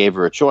 they gave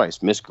her a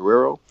choice. Miss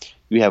Guerrero,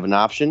 you have an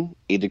option.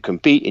 Either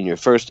compete in your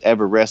first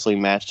ever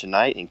wrestling match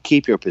tonight and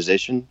keep your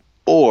position,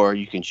 or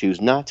you can choose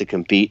not to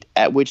compete,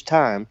 at which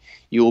time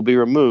you will be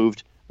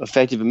removed,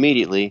 effective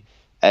immediately,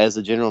 as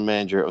the general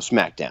manager of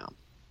SmackDown.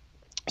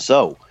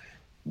 So,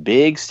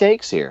 big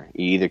stakes here.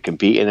 You either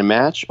compete in a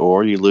match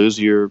or you lose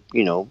your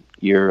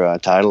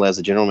title as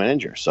the general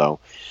manager. So,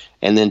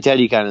 and then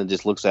Teddy kind of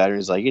just looks at her and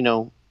is like,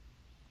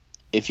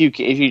 if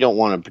you don't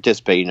want to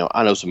participate,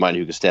 I know somebody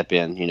who can step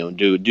in,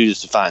 do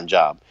just a fine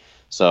job.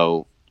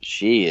 So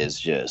she is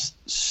just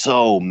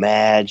so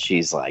mad.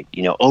 She's like,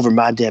 over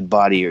my dead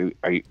body, am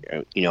I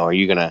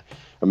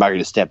going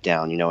to step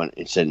down? And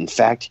it said, in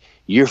fact,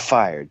 you're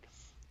fired.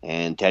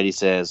 And Teddy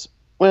says,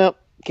 well,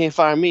 can't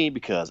fire me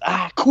because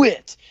I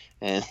quit.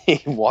 And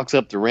he walks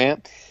up the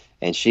ramp,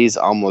 and she's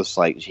almost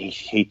like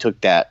he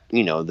took that,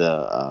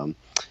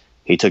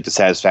 he took the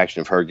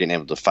satisfaction of her getting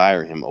able to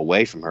fire him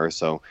away from her,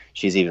 so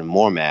she's even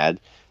more mad.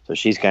 So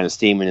she's kind of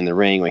steaming in the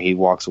ring when he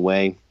walks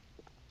away.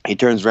 He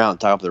turns around on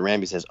top of the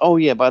ramp. He says, "Oh,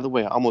 yeah, by the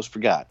way, I almost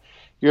forgot.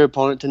 Your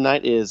opponent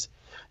tonight is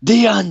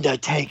The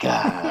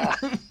Undertaker."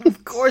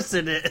 Of course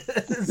it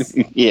is.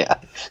 Yeah.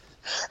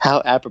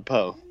 How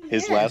apropos.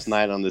 His last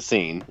night on the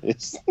scene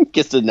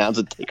gets to announce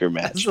a Taker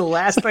match. That's the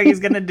last thing he's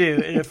going to do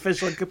in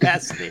official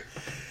capacity.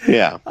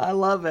 Yeah. I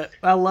love it.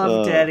 I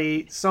love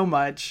Teddy so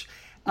much.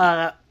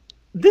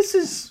 This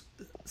is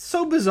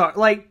so bizarre.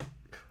 Like,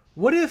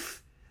 what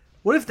if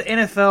the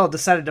NFL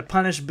decided to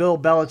punish Bill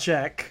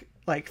Belichick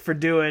for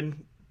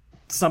doing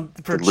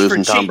for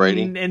losing Tom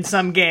Brady in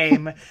some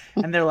game,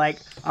 and they're like,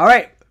 "All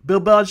right,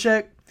 Bill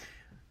Belichick,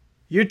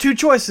 your two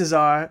choices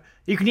are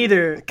you can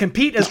either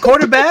compete as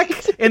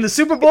quarterback in the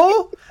Super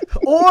Bowl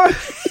or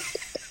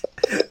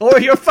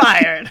you're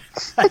fired.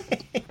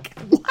 Like,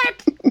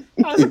 what?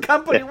 How does a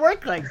company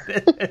work like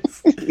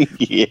this?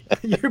 Yeah.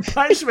 Your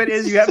punishment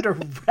is you have to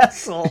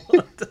wrestle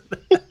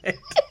tonight.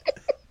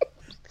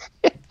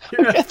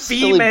 You're a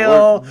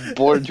female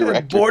board of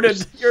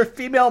directors. You're a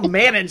female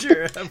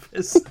manager of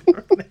this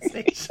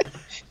organization.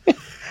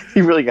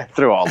 You really got to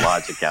throw all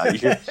logic out.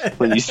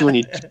 When you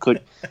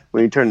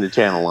turn the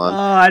channel on. Oh,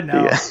 I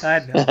know. Yeah. I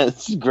know.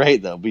 It's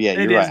great though. But yeah,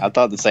 you're right. I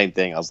thought the same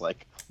thing. I was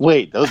like,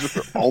 wait, those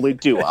are the only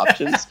two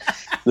options.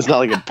 It's not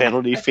like a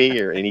penalty fee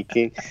or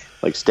anything.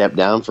 Like step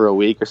down for a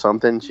week or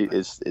something.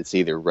 It's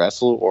either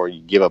wrestle or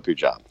you give up your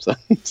job. So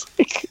it's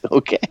like,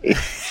 okay.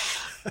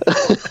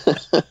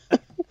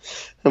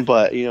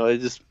 But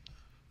it's just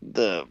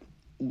the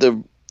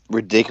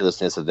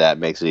ridiculousness of that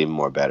makes it even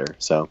more better.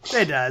 So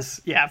it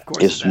does. Yeah, of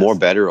course. Is more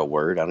better a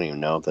word? I don't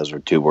even know if those are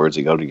two words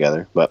that go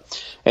together.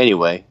 But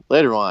anyway,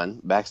 later on,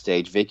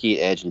 backstage, Vicky,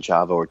 Edge, and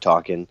Chavo are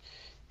talking,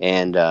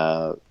 and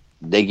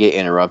they get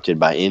interrupted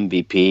by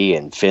MVP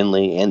and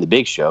Finley and the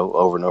Big Show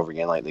over and over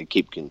again, like they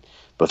keep.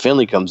 But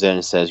Finley comes in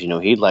and says,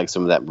 he'd like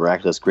some of that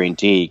miraculous green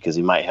tea because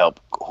he might help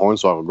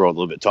Hornswoggle grow a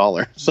little bit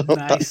taller. So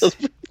nice. A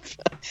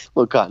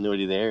little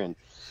continuity there. And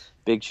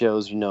Big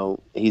Show's,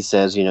 he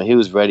says, he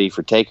was ready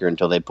for Taker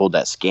until they pulled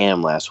that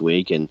scam last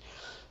week. And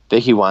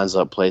Vicky winds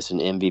up placing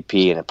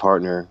MVP and a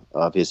partner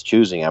of his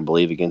choosing, I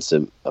believe, against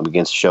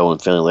Show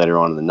and Finley later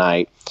on in the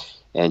night.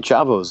 And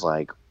Chavo was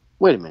like,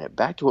 wait a minute,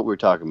 back to what we were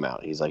talking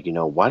about. He's like,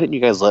 why didn't you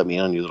guys let me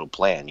in on your little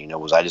plan?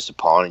 Was I just a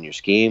pawn in your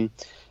scheme?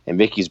 And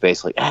Vicky's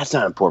basically, it's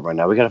not important right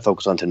now. We got to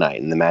focus on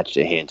tonight and the match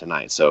at hand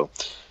tonight. So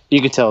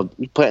you can tell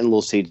planting a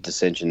little seed of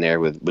dissension there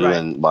with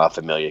La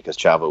Familia because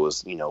Chavo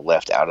was,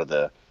 left out of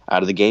the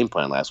game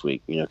plan last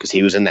week, because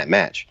he was in that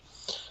match.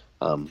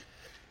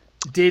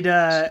 Did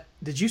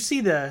you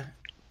see the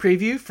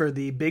preview for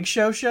the Big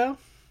Show?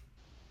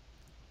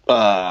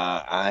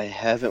 I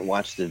haven't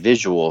watched the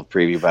visual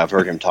preview, but I've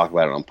heard him talk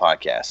about it on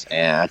podcasts.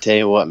 And I tell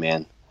you what,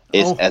 man,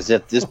 it's as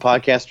if this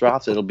podcast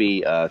drops, it'll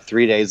be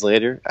 3 days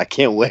later. I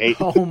can't wait.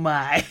 Oh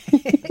my!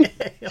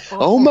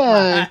 Oh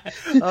my!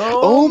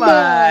 Oh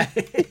my!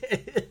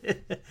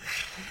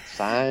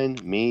 Sign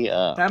me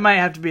up. That might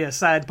have to be a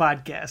side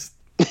podcast.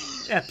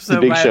 Episode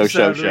the Big by Show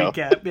episode show.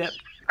 Recap. Yep.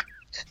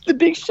 The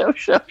Big Show.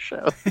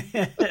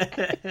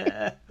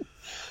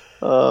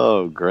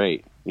 Oh,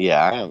 great.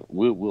 Yeah,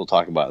 we'll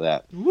talk about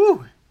that.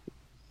 Woo!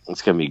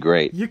 It's going to be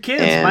great. Your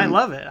kids might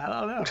love it. I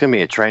don't know. It's going to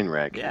be a train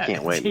wreck. Yeah, I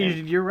can't wait,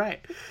 man. You're right.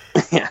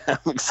 Yeah,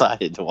 I'm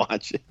excited to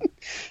watch it.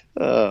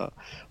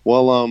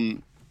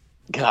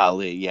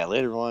 Golly, yeah,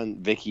 later on,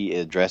 Vicky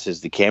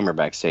addresses the camera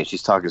backstage.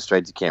 She's talking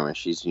straight to camera.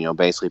 She's,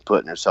 basically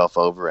putting herself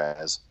over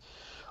as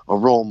a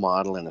role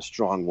model and a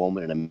strong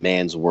woman in a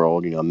man's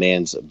world, a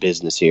man's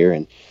business here.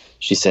 And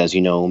she says,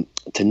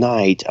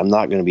 tonight I'm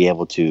not going to be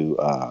able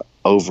to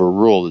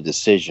overrule the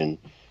decision.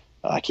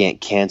 I can't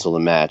cancel the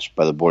match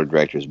by the board of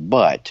directors,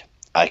 but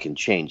I can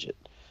change it.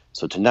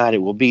 So tonight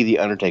it will be The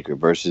Undertaker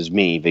versus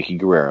me, Vicky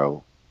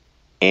Guerrero,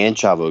 and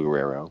Chavo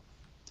Guerrero,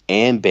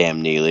 and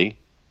Bam Neely,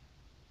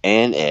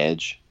 and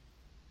Edge,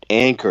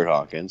 and Kurt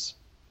Hawkins,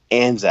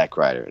 and Zack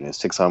Ryder in a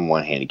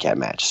 6-on-1 handicap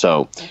match.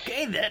 So,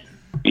 okay then.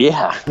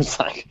 Yeah, it's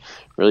like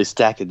really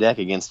stack the deck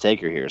against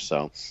Taker here.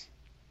 So,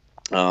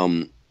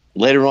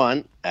 later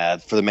on,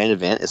 for the main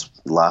event,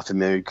 La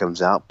Familia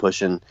comes out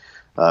pushing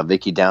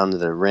Vicky down to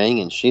the ring,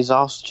 and she's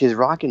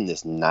rocking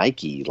this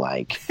Nike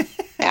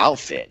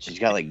outfit. She's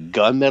got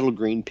gunmetal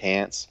green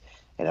pants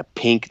and a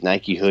pink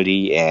Nike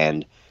hoodie,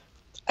 and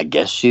I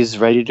guess she's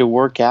ready to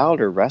work out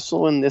or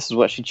wrestle, and this is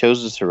what she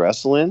chooses to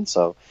wrestle in.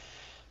 So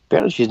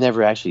apparently she's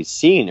never actually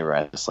seen a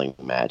wrestling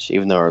match,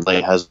 even though her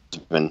late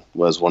husband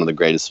was one of the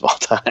greatest of all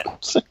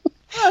time.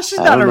 Well, she's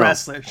not a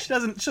wrestler. She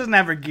doesn't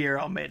have her gear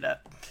all made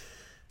up.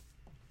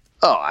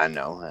 Oh, I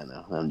know.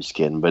 I'm just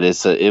kidding. But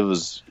it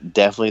was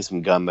definitely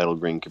some gunmetal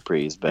green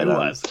capris. But it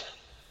was.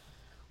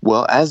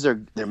 Well, as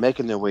they're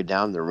making their way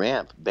down the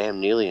ramp,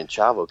 Bam Neely and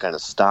Chavo kind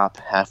of stop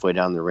halfway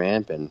down the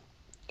ramp, and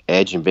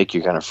Edge and Vicky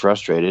are kind of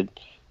frustrated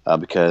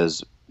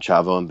because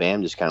Chavo and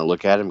Bam just kind of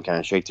look at him, kind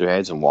of shake their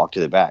heads, and walk to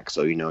the back.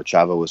 So,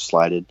 Chavo was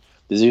slighted.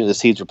 The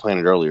seeds were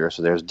planted earlier,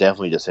 so there's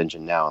definitely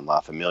dissension now in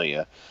La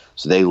Familia.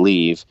 So they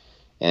leave,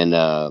 and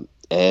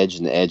Edge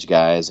and the Edge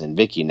guys and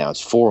Vicky, now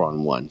it's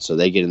 4-on-1. So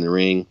they get in the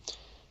ring.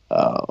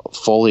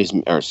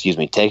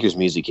 Taker's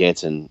music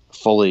hits, and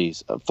Foley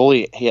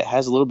he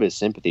has a little bit of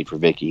sympathy for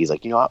Vicky. He's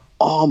like, I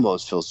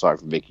almost feel sorry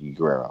for Vicky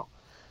Guerrero.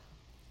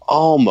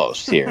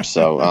 Almost here.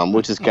 So,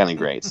 which is kind of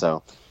great.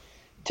 So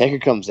Taker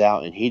comes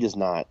out, and he does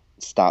not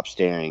stop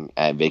staring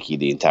at Vicky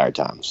the entire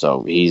time.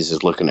 So he's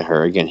just looking at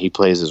her. Again, he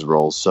plays his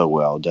role so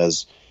well,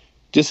 does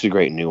just the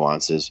great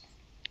nuances.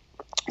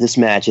 This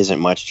match isn't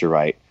much to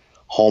write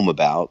home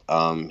about.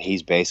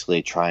 He's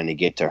basically trying to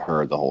get to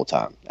her the whole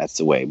time. That's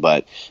the way.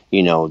 But,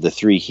 the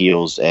three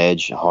heels,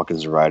 Edge,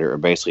 Hawkins, and Ryder, are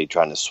basically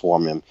trying to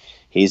swarm him.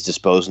 He's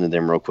disposing of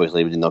them real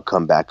quickly, but then they'll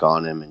come back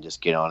on him and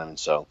just get on him. And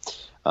so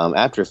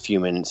after a few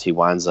minutes, he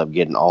winds up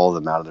getting all of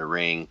them out of the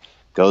ring.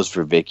 goes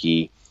for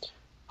Vicky.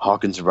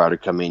 Hawkins and Ryder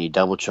come in. He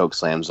double choke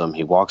slams him.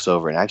 He walks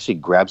over and actually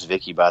grabs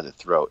Vicky by the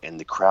throat, and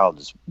the crowd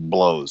just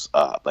blows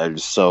up. They're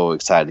just so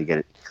excited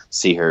to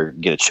see her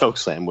get a choke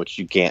slam, which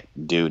you can't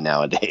do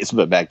nowadays,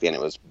 but back then it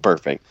was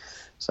perfect.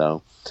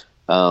 So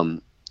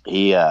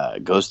he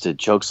goes to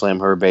choke slam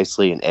her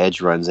basically, and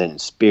Edge runs in and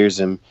spears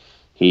him.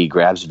 He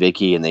grabs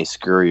Vicky, and they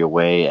scurry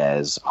away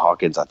as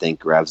Hawkins, I think,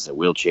 grabs the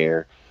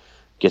wheelchair,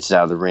 gets it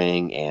out of the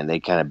ring, and they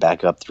kind of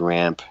back up the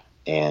ramp.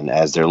 And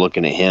as they're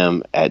looking at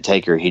him, at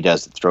Taker, he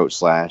does the throat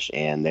slash,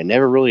 and they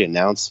never really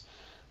announce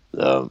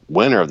the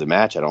winner of the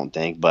match, I don't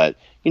think. But,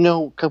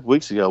 a couple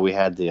weeks ago, we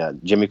had the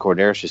Jimmy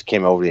Corderas just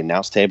came over to the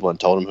announce table and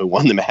told him who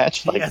won the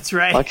match. That's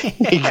right.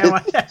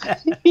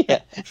 Yeah,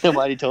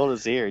 nobody told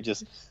us here. It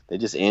just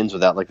ends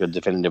without a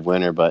definitive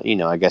winner. But,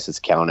 I guess it's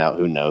count out.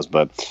 Who knows?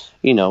 But,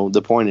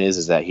 the point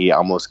is that he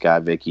almost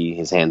got Vicky,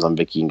 his hands on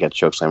Vicky, and got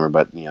chokeslammer.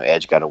 But,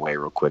 Edge got away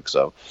real quick.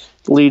 So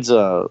it leaves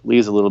a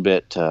little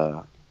bit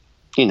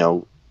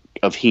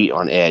of heat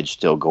on Edge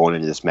still going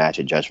into this match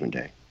at Judgment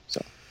Day.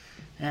 So,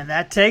 and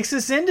that takes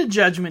us into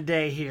Judgment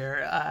Day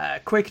here.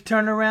 Quick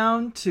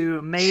turnaround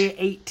to May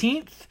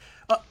 18th.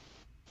 Oh,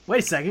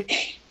 wait a second.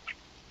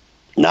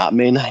 Not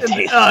May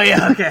 19th. Oh,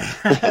 yeah, okay.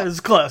 It was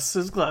close.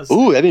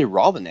 Ooh, that'd be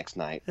Raw the next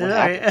night. What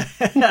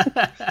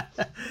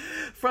happened?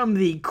 From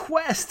the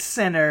Quest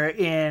Center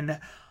in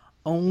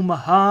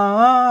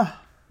Omaha.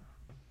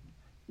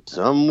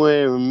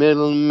 Somewhere in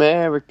Middle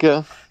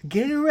America.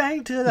 Getting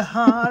right to the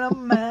heart of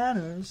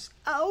matters.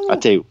 Oh. I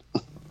tell you,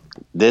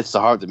 that's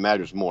the heart that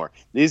matters more.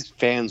 These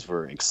fans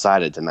were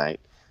excited tonight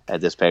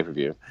at this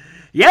pay-per-view.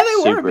 Yeah, they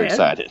were, Super man.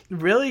 excited.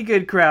 Really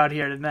good crowd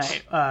here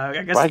tonight.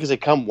 I guess right, because they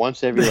come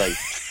once every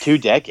 2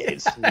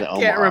 decades. I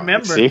can't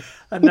remember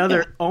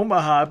another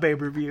Omaha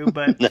pay-per-view,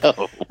 but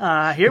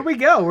no. Here we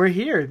go. We're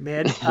here,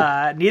 man.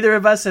 Neither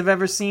of us have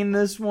ever seen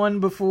this one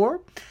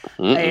before,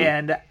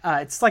 and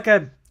it's like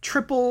a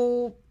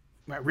triple,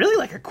 really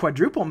like a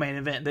quadruple main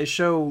event. They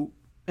show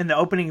in the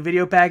opening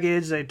video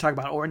package, they talk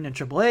about Orton and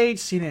Triple H,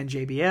 Cena and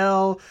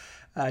JBL,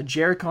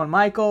 Jericho and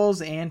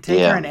Michaels, and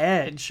Taker and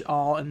Edge,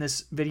 all in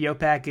this video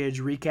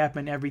package,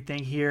 recapping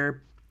everything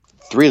here.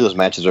 3 of those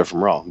matches are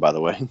from Raw, by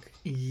the way.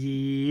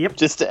 Yep.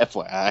 Just to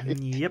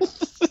FYI. Yep.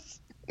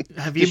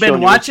 Have you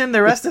been watching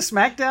the rest of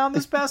SmackDown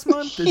this past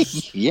month?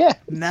 Yeah.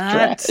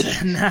 Not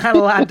a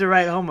lot to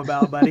write home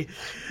about, buddy.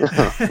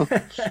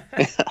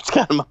 That's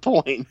kind of my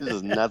point.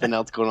 There's nothing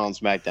else going on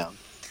SmackDown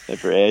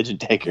except for Edge and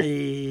Taker.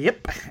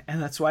 Yep.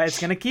 And that's why it's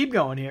going to keep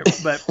going here.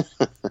 But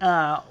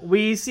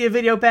we see a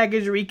video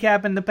package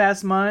recapping the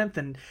past month,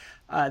 and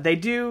they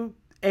do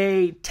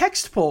a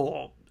text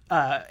poll,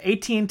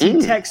 AT&T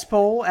text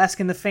poll,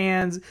 asking the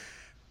fans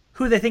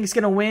who they think is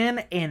going to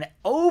win, and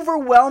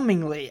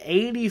overwhelmingly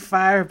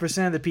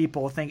 85% of the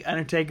people think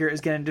Undertaker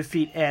is going to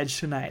defeat Edge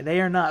tonight.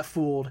 They are not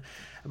fooled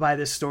by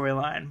this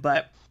storyline.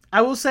 But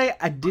I will say,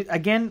 I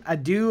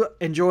do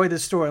enjoy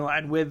this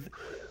storyline with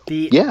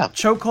the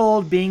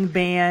chokehold being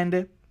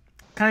banned.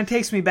 Kind of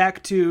takes me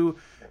back to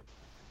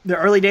the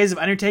early days of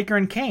Undertaker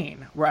and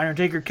Kane, where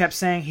Undertaker kept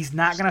saying he's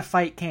not going to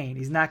fight Kane.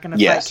 He's not going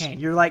to fight Kane.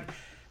 You're like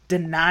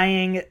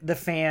denying the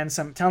fans,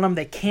 telling them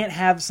they can't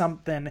have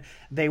something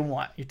they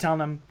want. You're telling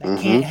them they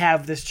can't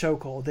have this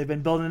chokehold. They've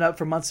been building it up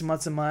for months and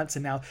months and months,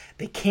 and now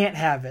they can't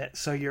have it.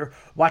 So you're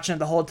watching it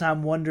the whole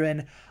time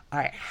wondering, all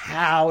right,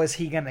 how is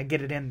he going to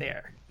get it in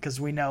there? Because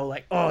we know,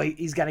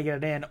 he's got to get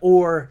it in,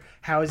 or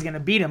how he's going to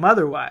beat him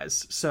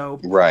otherwise.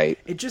 So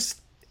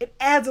it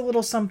adds a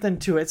little something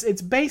to it.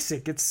 It's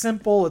basic, it's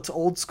simple, it's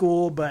old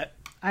school, but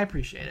I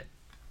appreciate it.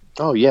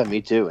 Oh, yeah,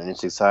 me too. And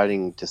it's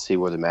exciting to see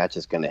where the match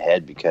is going to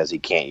head because he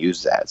can't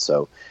use that.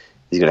 So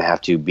he's going to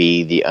have to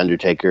be the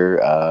Undertaker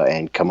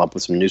and come up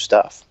with some new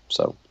stuff.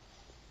 So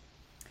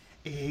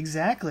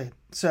exactly.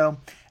 So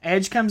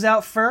Edge comes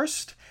out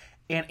first,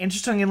 and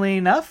interestingly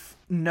enough,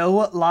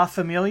 no La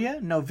Familia,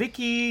 no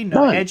Vicky,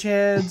 no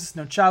Edgeheads,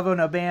 no Chavo,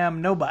 no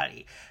Bam,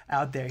 nobody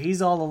out there.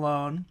 He's all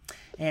alone.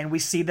 And we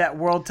see that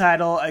world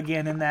title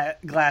again in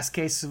that glass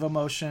case of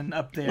emotion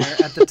up there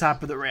at the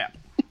top of the ramp.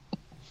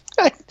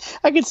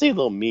 I can see a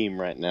little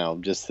meme right now,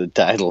 just the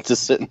title,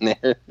 just sitting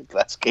there,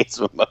 glass case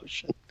of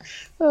emotion.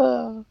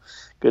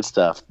 Good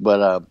stuff.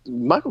 But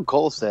Michael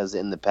Cole says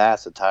in the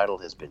past the title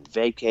has been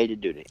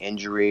vacated due to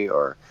injury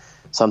or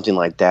something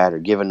like that, or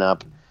given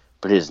up,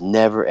 but it has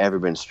never, ever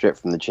been stripped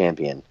from the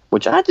champion,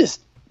 which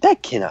that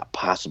cannot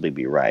possibly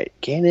be right,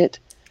 can it?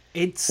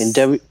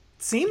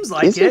 Seems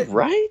like is it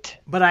right?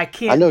 But I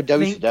can't. I know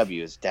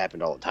WCW is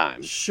happened all the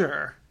time.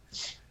 Sure.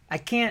 I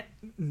can't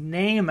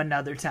name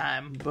another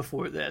time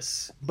before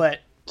this, but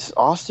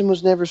Austin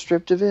was never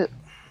stripped of it?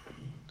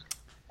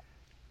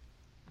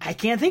 I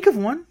can't think of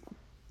one.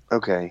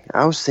 Okay.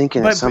 I was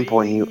thinking at some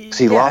point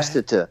he lost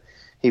it to,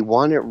 he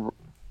won at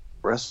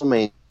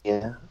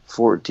WrestleMania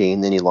 14,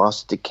 then he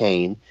lost it to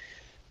Kane,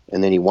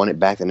 and then he won it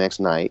back the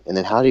next night. And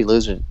then how did he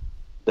lose it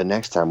the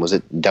next time? Was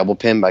it double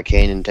pin by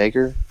Kane and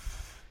Taker?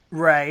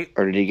 Right.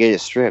 Or did he get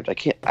it stripped? I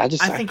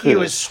think he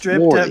was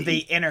stripped of the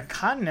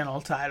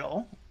Intercontinental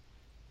title.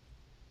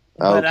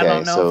 But I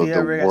don't know if he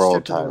ever got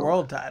stripped of the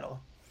world title.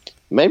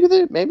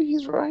 maybe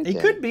he's right. He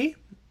then. could be.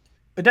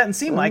 It doesn't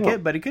seem like know.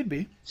 it, but he could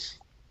be.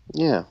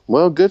 Yeah,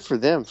 well, good for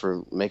them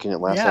for making it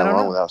last Yeah, I that don't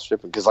long know. without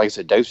stripping. Because, like I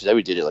said,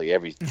 WCW did it like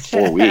every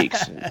 4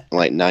 weeks,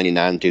 like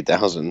 99,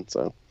 2000.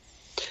 So,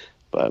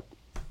 but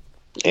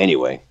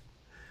anyway,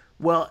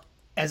 Well,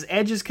 as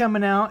Edge is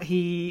coming out,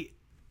 he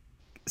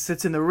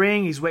sits in the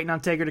ring. He's waiting on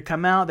Taker to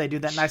come out. They do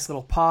that nice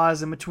little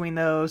pause in between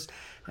those.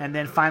 And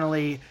then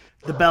finally,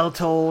 the bell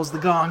tolls, the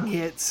gong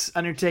hits.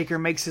 Undertaker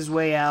makes his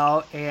way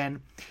out. And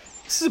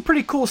this is a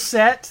pretty cool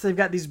set. They've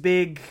got these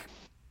big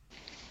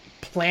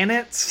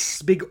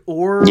planets, big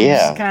orbs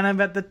Yeah. kind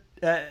of at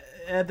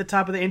the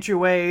top of the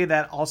entryway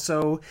that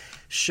also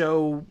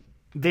show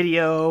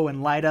video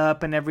and light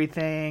up and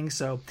everything.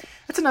 So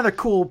that's another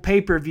cool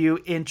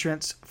pay-per-view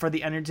entrance for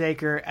The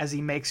Undertaker as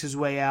he makes his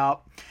way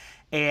out.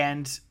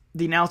 And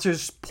the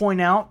announcers point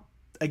out,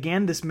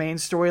 again, this main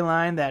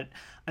storyline that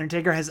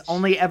Undertaker has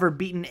only ever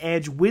beaten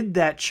Edge with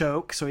that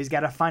choke, so he's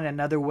got to find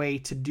another way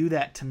to do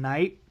that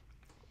tonight.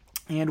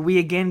 And we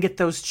again get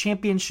those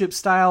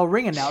championship-style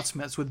ring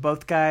announcements with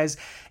both guys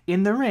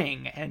in the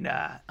ring. And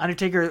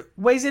Undertaker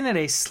weighs in at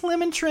a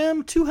slim and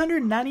trim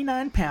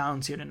 299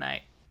 pounds here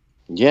tonight.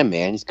 yeah,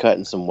 man, he's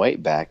cutting some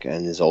weight back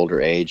in his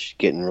older age,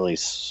 getting really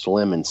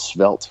slim and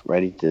svelte,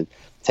 ready to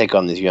take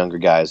on these younger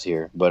guys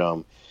here.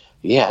 But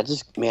yeah,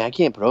 I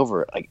can't put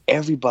over it. Like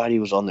everybody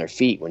was on their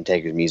feet when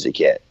Taker's music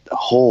hit. The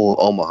whole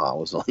Omaha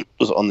was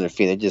on their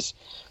feet. They just,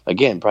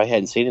 again, probably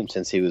hadn't seen him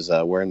since he was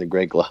wearing the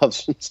gray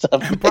gloves and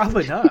stuff.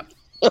 Probably not.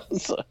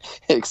 So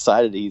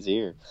excited he's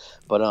here.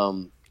 But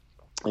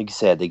like you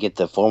said, they get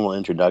the formal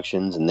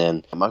introductions, and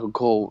then Michael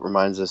Cole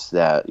reminds us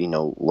that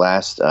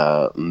last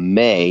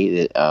May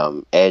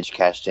that Edge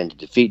cashed in to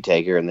defeat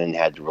Taker, and then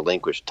had to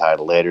relinquish the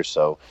title later.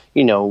 So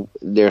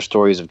their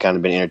stories have kind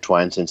of been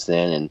intertwined since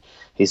then, and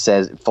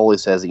Foley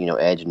says that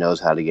Edge knows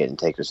how to get in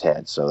Taker's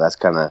head. So that's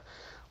kind of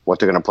what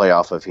they're going to play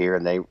off of here,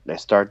 and they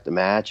start the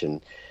match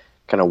and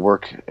kind of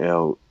work.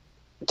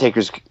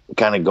 Taker's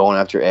kind of going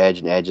after Edge,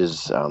 and Edge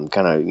is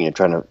kind of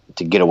trying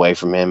to get away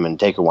from him, and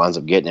Taker winds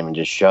up getting him and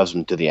just shoves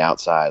him to the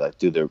outside, like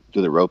through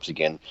the ropes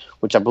again,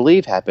 which I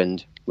believe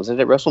happened. Was it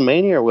at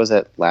WrestleMania or was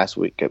that last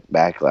week at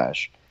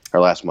Backlash or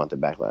last month at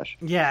Backlash?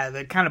 Yeah,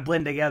 they kind of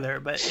blend together,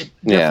 but it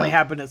definitely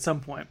happened at some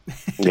point.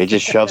 They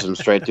just shoves him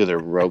straight through the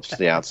ropes to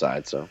the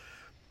outside. So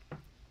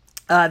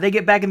they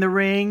get back in the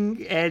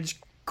ring. Edge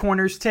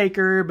corners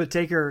Taker, but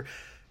Taker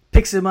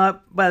picks him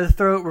up by the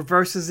throat,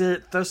 reverses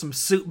it, throws some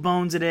soup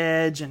bones at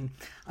Edge, and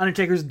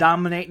Undertaker's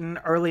dominating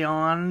early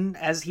on,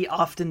 as he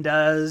often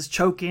does,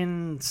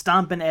 choking,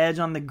 stomping Edge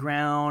on the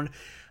ground.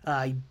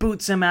 He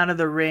boots him out of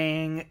the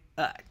ring,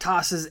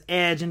 tosses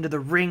Edge into the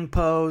ring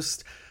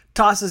post,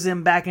 tosses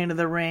him back into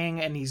the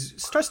ring, and he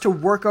starts to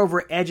work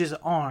over Edge's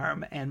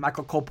arm. And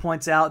Michael Cole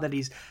points out that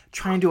he's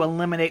trying to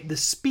eliminate the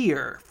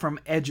spear from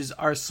Edge's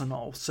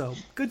arsenal. So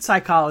good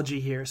psychology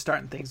here,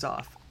 starting things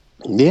off.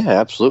 yeah,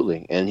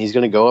 absolutely. And he's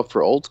going to go up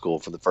for Old School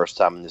for the first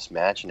time in this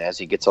match. And as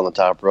he gets on the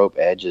top rope,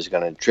 Edge is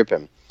going to trip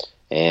him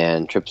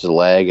and trips his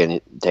leg,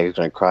 and Taker's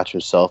going to crotch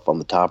himself on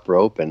the top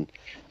rope. And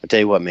I tell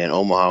you what, man,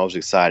 Omaha was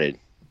excited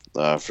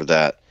for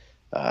that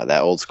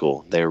Old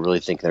School. They were really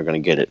thinking they're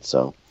going to get it.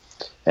 So,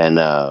 and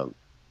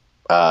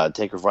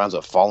Taker winds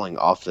up falling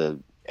off the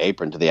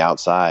apron to the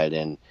outside,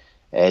 and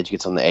Edge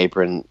gets on the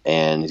apron,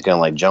 and he's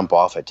going to jump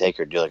off at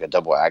Taker, do a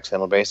double axe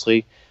handle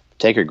basically.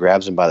 Taker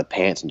grabs him by the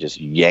pants and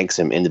just yanks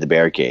him into the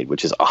barricade,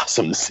 which is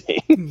awesome to see.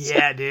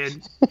 Yeah,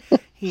 dude.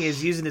 He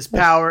is using his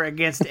power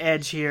against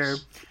Edge here.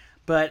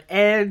 But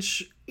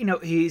Edge,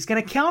 he's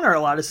going to counter a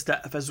lot of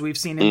stuff, as we've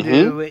seen him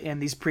do in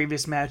these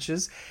previous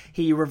matches.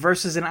 He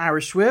reverses an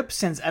Irish whip,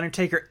 sends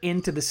Undertaker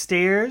into the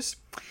stairs,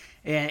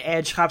 and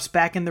Edge hops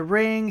back in the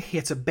ring,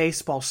 hits a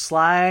baseball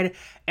slide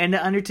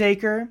into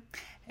Undertaker,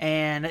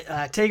 and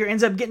Taker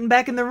ends up getting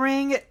back in the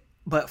ring,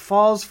 but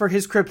falls for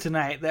his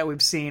kryptonite that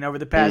we've seen over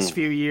the past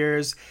few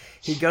years.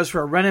 He goes for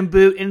a running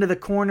boot into the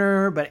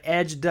corner, but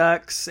Edge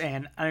ducks,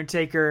 and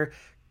Undertaker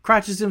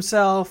crotches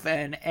himself,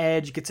 and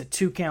Edge gets a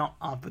 2 count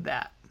off of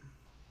that.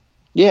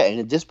 Yeah,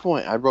 and at this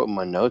point, I wrote in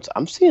my notes,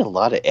 I'm seeing a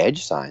lot of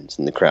Edge signs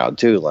in the crowd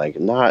too.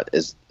 Not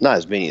as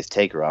many as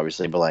Taker,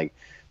 obviously, but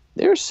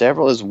there are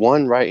several. There's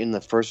one right in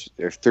the first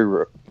 3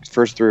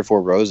 or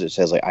 4 rows that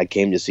says I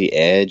came to see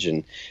Edge,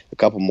 and a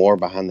couple more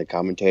behind the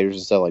commentators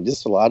and stuff.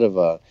 Just a lot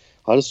of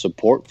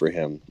support for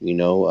him,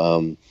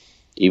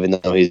 even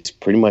though he's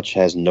pretty much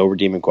has no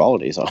redeeming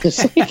qualities,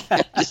 honestly,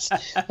 just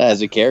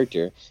as a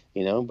character,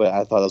 But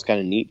I thought it was kind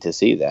of neat to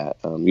see that.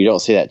 You don't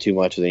see that too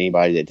much with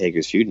anybody that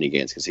Taker's feuding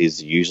against, because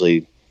he's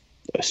usually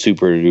a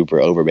super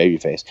duper over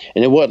babyface.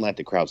 And it wasn't like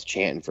the crowd's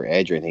chanting for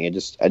Edge or anything.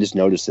 I just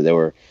noticed that there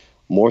were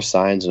more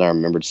signs than I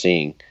remembered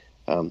seeing.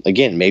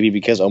 Again, maybe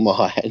because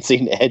Omaha hadn't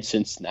seen Edge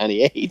since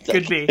 '98.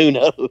 Could be. Who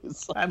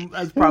knows?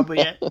 That's probably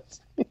it.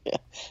 Yeah.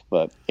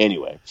 But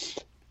anyway.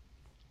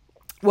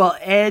 Well,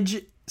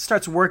 Edge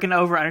starts working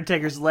over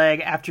Undertaker's leg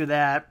after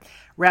that,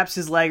 wraps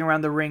his leg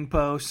around the ring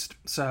post.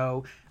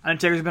 So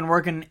Undertaker's been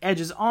working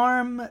Edge's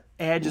arm.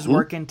 Edge is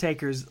working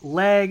Taker's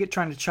leg,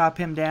 trying to chop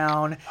him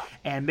down.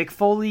 And Mick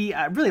Foley,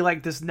 I really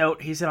like this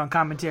note he said on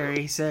commentary.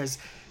 He says,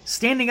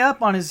 standing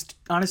up on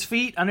his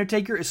feet,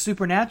 Undertaker is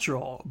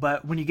supernatural.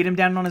 But when you get him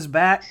down on his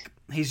back,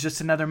 he's just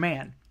another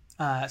man.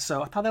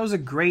 So I thought that was a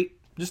great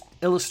just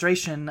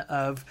illustration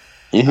of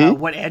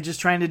what Edge is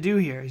trying to do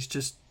here. He's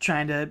just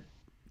trying to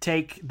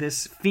take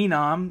this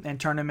phenom and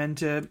turn him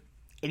into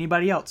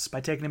anybody else by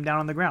taking him down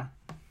on the ground.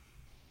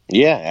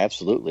 Yeah,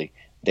 absolutely.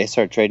 They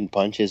start trading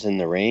punches in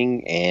the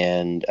ring,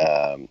 and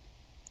they're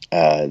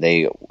going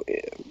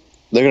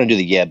to do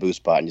the boo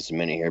spot in just a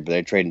minute here, but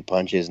they're trading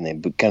punches, and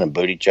they kind of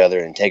boot each other,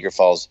 and Taker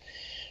falls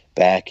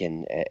back,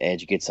 and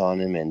Edge gets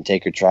on him, and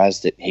Taker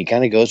he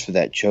kind of goes for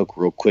that choke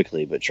real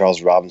quickly, but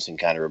Charles Robinson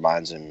kind of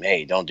reminds him,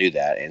 hey, don't do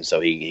that, and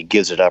so he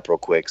gives it up real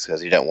quick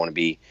because he doesn't want to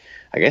be,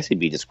 I guess he'd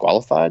be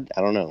disqualified.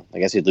 I don't know. I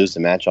guess he'd lose the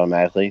match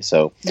automatically.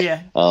 So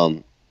yeah.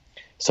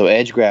 So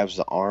Edge grabs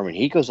the arm, and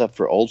he goes up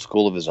for old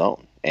school of his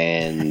own,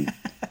 and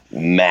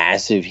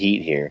massive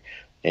heat here.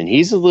 And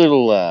he's a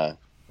little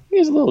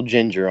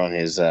ginger on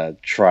his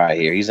try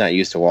here. He's not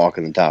used to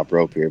walking the top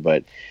rope here,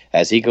 but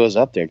as he goes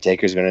up there,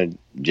 Taker's going to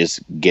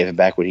just give it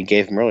back what he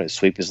gave him earlier,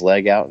 sweep his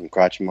leg out and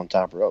crotch him on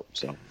top rope.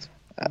 So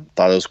I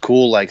thought it was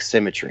cool, like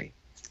symmetry.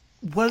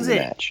 Was it?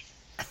 Match.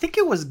 I think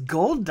it was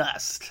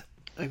Goldust,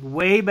 like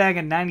way back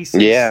in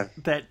 '96. Yeah.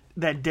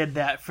 That did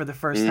that for the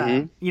first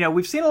time. You know,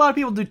 we've seen a lot of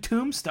people do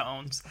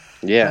tombstones.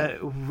 Yeah.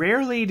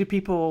 Rarely do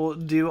people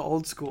do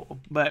old school.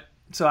 But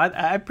so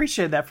I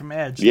appreciate that from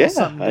Edge. Yeah,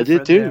 I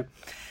did too. There,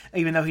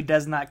 even though he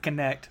does not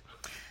connect.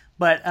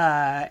 But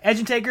Edge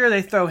and Taker,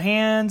 they throw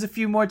hands a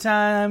few more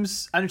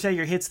times.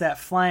 Undertaker hits that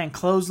flying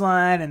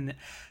clothesline and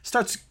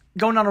starts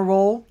going on a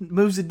roll.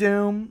 Moves the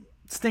Doom,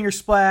 Stinger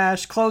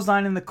Splash,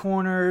 clothesline in the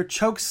corner,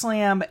 choke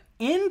slam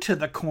into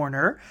the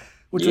corner,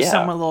 which was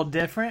something a little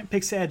different.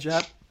 Picks Edge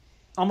up,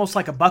 almost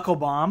like a buckle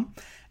bomb,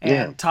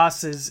 and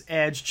tosses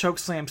Edge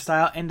chokeslam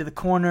style into the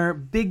corner.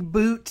 Big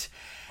boot,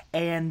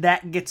 and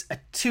that gets a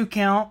 2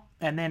 count.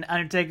 And then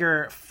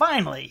Undertaker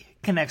finally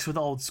connects with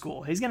old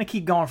school. He's going to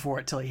keep going for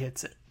it till he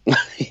hits it. Yeah,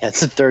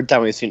 it's the third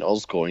time we've seen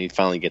old school, and he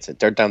finally gets it.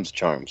 Third time's a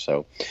charm.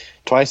 So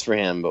twice for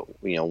him, but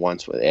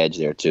once with Edge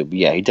there too. But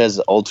yeah, he does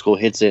the old school,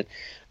 hits it,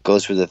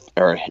 goes for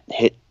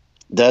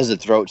does the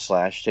throat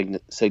slash,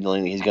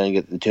 signaling he's going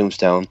to get the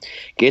tombstone.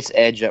 Gets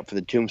Edge up for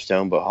the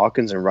tombstone, but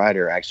Hawkins and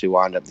Ryder actually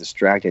wind up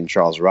distracting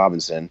Charles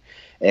Robinson.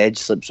 Edge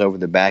slips over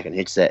the back and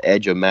hits that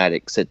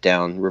Edge-o-matic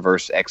sit-down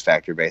reverse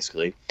X-Factor,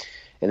 basically.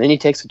 And then he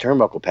takes the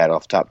turnbuckle pad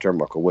off top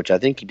turnbuckle, which I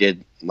think he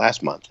did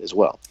last month as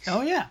well.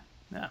 Oh, yeah.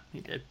 No, he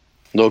did.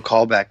 Little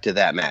callback to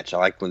that match. I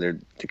like when they're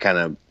kind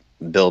of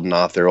building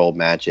off their old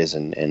matches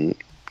and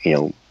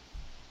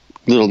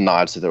little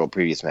nods to their old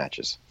previous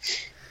matches.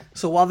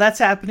 So while that's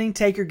happening,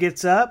 Taker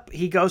gets up.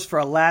 He goes for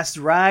a last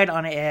ride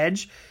on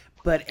Edge,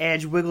 but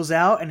Edge wiggles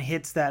out and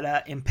hits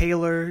that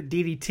Impaler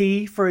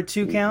DDT for a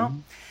 2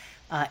 count.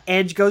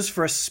 Edge goes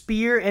for a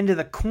spear into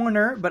the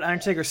corner, but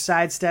Undertaker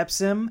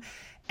sidesteps him.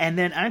 And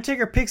then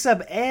Undertaker picks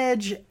up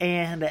Edge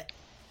and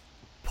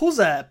pulls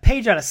a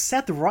page out of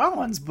Seth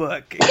Rollins'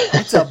 book.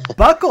 It's a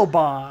buckle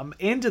bomb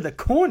into the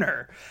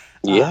corner.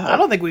 Yeah. I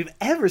don't think we've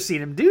ever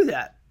seen him do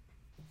that.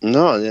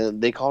 No,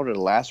 they called it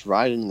a last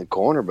ride in the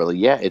corner, but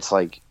yeah, it's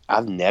like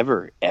I've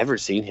never, ever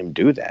seen him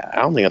do that.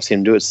 I don't think I've seen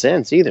him do it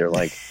since either.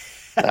 Like,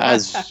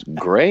 that's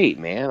great,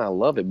 man. I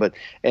love it.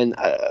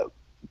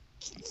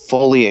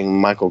 Foley and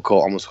Michael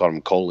Cole, almost called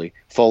him Coley.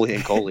 Foley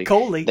and Coley.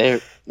 Coley.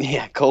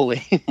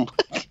 Coley.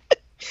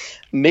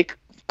 Mick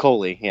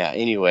Coley. Yeah,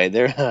 anyway,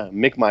 they're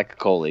Mike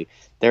Coley.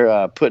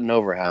 They're putting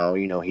over how,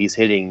 he's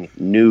hitting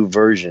new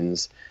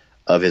versions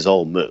of his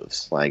old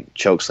moves, like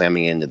choke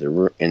slamming into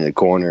the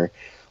corner,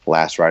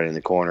 last ride in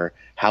the corner.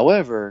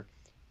 However,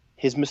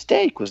 his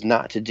mistake was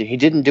not to do. He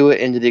didn't do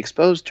it into the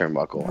exposed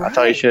turnbuckle. Right. I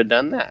thought he should have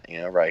done that,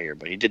 right here,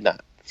 but he did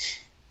not.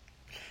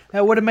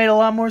 That would have made a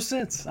lot more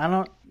sense.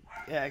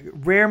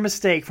 Rare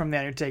mistake from the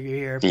Undertaker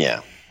here.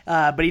 Yeah.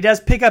 But he does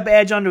pick up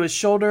Edge onto his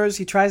shoulders.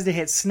 He tries to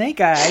hit Snake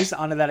Eyes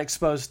onto that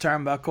exposed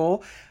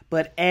turnbuckle,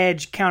 but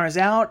Edge counters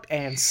out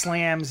and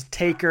slams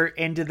Taker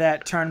into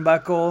that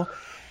turnbuckle.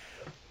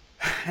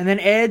 And then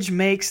Edge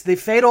makes the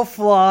fatal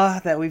flaw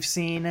that we've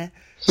seen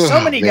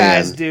so many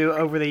guys do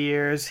over the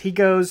years. He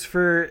goes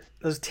for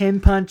those 10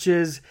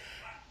 punches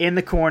in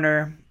the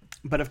corner,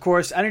 but of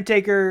course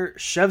Undertaker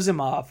shoves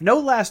him off. No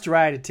last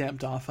ride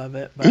attempt off of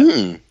it,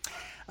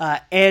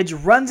 but Edge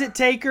runs at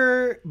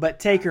Taker, but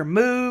Taker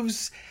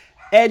moves.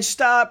 Edge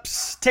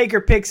stops. Taker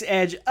picks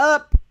Edge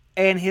up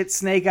and hits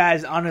Snake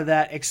Eyes onto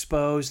that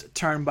exposed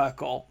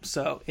turnbuckle.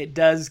 So it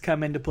does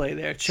come into play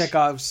there.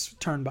 Chekhov's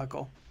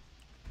turnbuckle.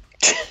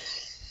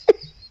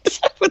 Is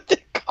that what they're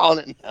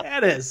calling it now?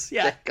 That is,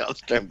 yeah.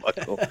 Chekhov's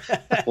turnbuckle.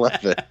 I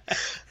love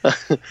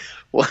it.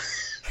 Well,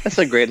 that's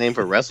a great name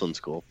for wrestling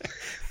school.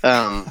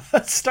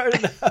 Let's start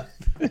it up.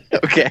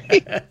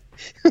 Okay.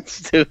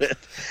 Let's do it.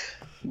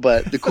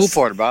 But the cool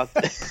part about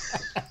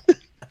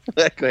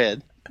that... Go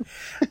ahead.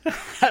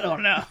 I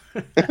don't know.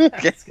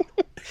 Okay.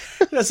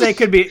 Let's say it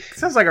could be.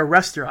 Sounds like a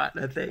restaurant.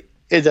 I think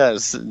It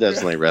does.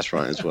 Definitely a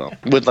restaurant as well.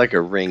 With like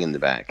a ring in the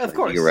back. Of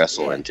course. You can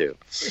wrestle into.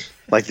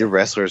 Like the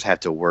wrestlers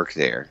have to work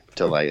there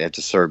to have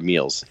to serve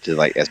meals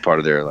to as part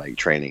of their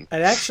training.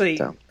 it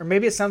actually, or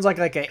maybe it sounds like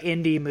an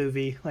indie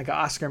movie, like an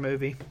Oscar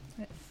movie.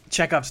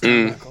 Chekhov's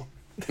turnbuckle.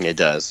 It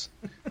does.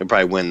 It'd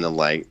probably win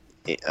the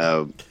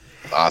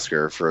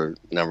Oscar for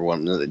number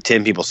one.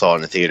 10 people saw it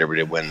in the theater, but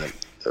it win the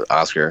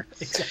Oscar.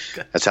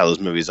 Exactly. That's how those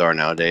movies are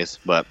nowadays.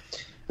 But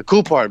the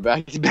cool part,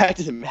 back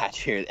to the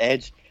match here,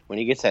 Edge, when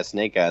he gets that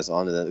snake eyes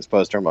onto the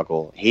exposed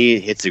turnbuckle, he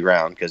hits the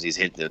ground because he's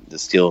hit the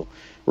steel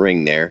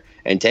ring there.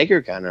 And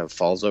Taker kind of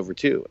falls over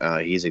too.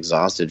 He's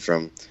exhausted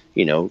from,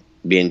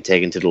 being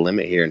taken to the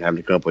limit here and having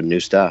to come up with new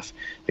stuff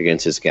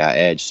against this guy,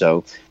 Edge.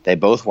 So they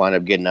both wind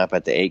up getting up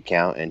at the 8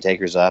 count, and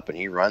Taker's up, and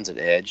he runs at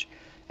Edge.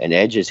 And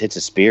Edge just hits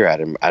a spear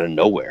at him out of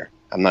nowhere.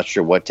 I'm not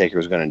sure what Taker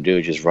was going to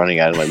do, just running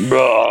at him and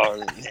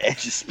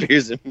Edge just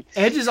spears him.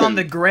 Edge is on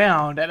the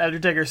ground, and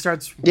Undertaker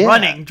starts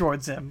running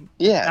towards him.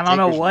 Yeah. I don't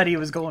know what he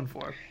was going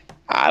for.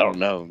 I don't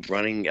know,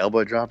 running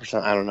elbow drop or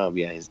something. I don't know.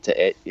 Yeah,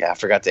 I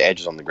forgot the Edge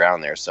is on the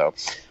ground there. So,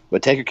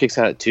 but Taker kicks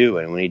out at 2,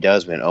 and when he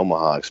does, man,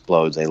 Omaha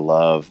explodes. They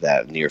love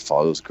that near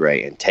fall. It was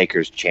great, and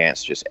Taker's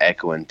chants just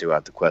echoing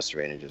throughout the Quest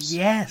Arena.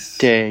 Just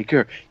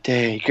Taker.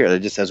 It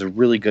just has a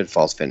really good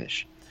false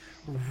finish.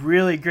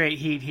 Really great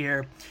heat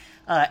here.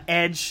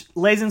 Edge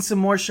lays in some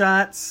more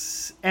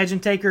shots. Edge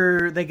and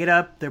Taker, they get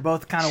up. They're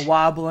both kind of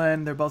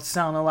wobbling. They're both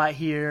selling a lot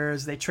here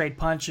as they trade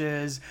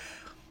punches.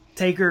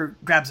 Taker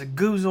grabs a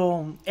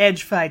goozle.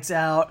 Edge fights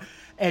out.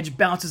 Edge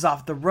bounces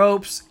off the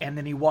ropes, and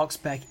then he walks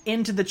back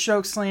into the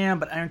choke slam,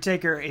 but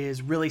Undertaker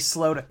is really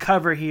slow to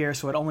cover here,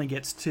 so it only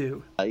gets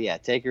 2.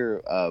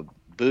 Taker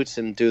boots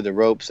him through the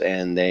ropes,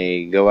 and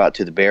they go out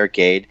to the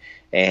barricade,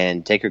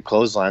 and Taker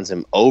clotheslines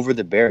him over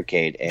the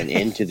barricade and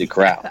into the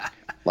crowd.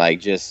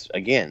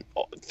 Again,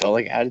 felt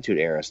like Attitude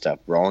Era stuff,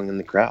 brawling in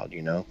the crowd,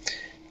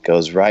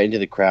 Goes right into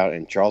the crowd,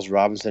 and Charles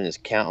Robinson is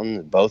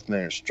counting. Both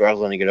men are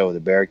struggling to get over the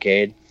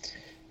barricade.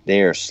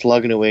 They are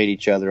slugging away at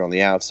each other on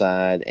the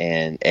outside,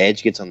 and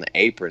Edge gets on the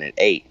apron at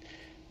 8.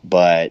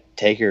 But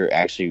Taker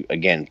actually,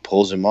 again,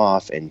 pulls him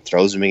off and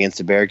throws him against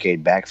the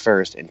barricade back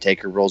first, and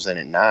Taker rolls in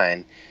at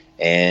 9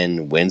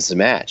 and wins the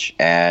match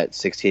at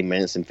 16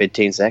 minutes and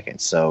 15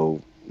 seconds.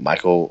 So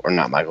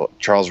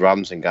Charles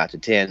Robinson got to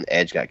 10,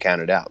 Edge got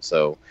counted out.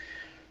 So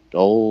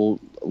old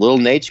little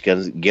Nate's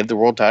going to give the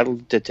world title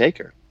to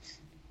Taker.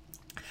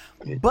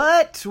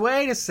 But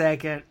wait a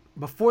second.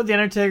 Before The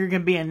Undertaker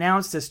can be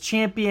announced as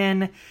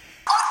champion, Undertaker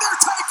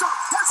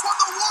has won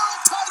the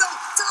world title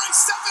for a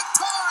 7th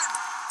time.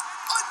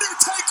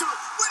 Undertaker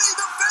winning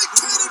the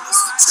vacated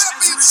world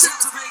championship.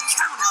 Excuse me!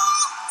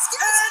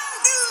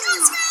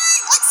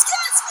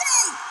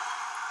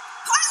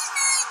 Pardon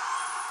me!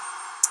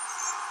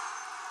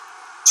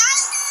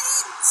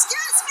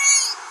 Excuse me!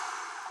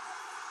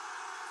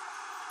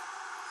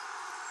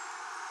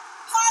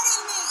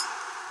 Pardon me!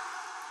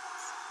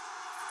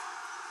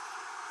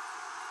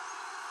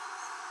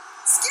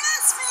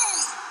 Excuse me!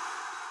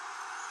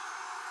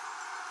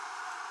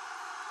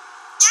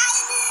 I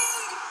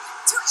need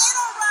to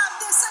interrupt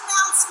this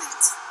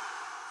announcement.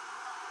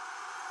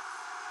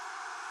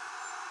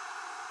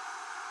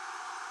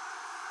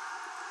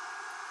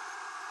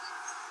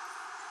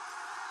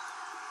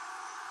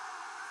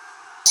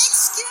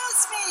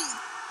 Excuse me!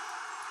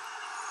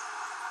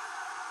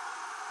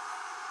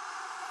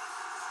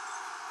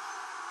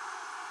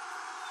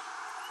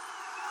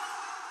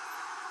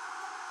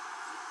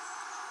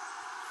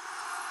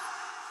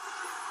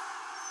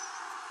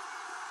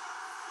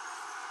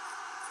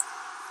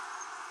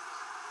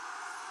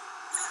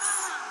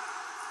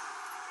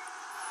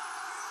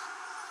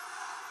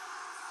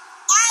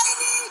 I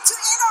need to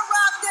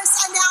interrupt this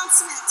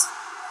announcement.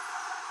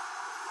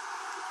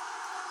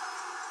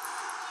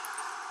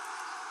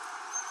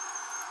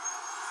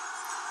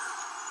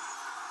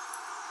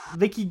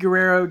 Vicky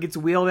Guerrero gets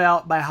wheeled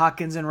out by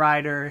Hawkins and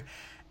Ryder,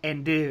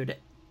 and dude,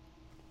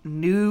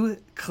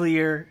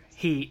 nuclear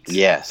heat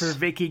for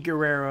Vicky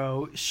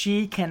Guerrero.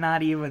 She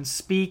cannot even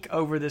speak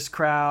over this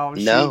crowd.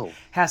 No. She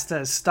has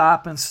to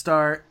stop and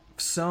start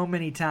so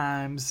many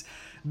times.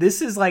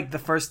 This is like the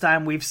first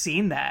time we've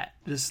seen that.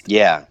 Just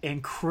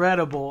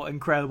incredible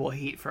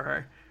heat for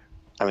her.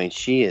 I mean,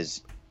 she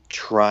is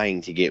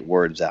trying to get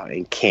words out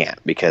and can't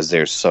because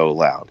they're so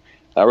loud.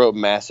 I wrote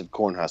massive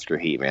Cornhusker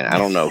heat, man. I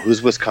don't know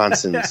who's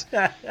Wisconsin's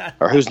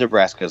or who's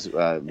Nebraska's. The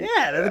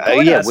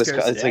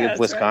Cornhuskers. It's like if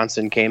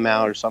Wisconsin came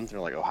out or something,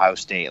 or like Ohio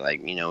State,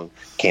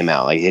 came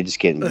out. Like they're just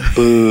getting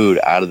booed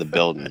out of the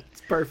building.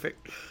 It's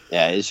perfect.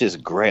 Yeah, it's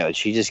just great. Like,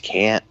 she just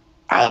can't.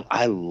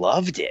 I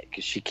loved it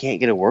because she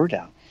can't get a word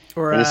out.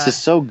 And it's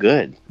just so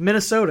good.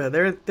 Minnesota,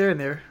 they're in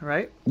there,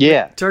 right?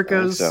 Yeah,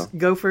 Turcos,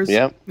 Gophers.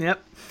 Yep.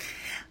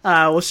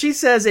 Well, she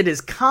says it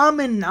is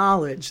common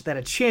knowledge that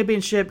a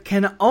championship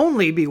can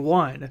only be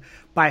won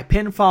by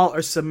pinfall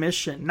or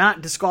submission,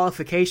 not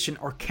disqualification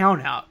or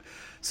countout.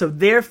 So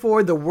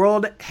therefore, the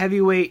World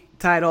Heavyweight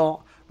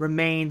title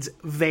remains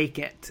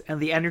vacant, and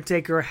The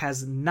Undertaker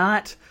has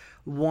not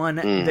won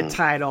the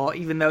title,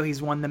 even though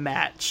he's won the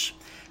match.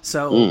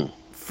 So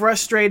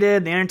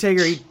frustrated, The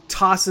Undertaker, he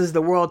tosses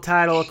the world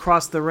title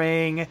across the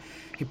ring.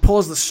 He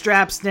pulls the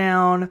straps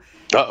down.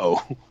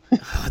 Uh-oh.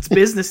 It's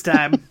business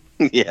time.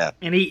 Yeah.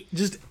 And he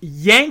just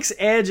yanks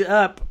Edge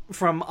up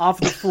from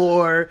off the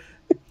floor,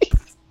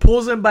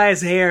 pulls him by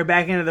his hair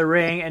back into the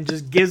ring, and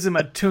just gives him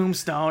a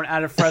tombstone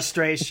out of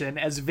frustration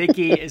as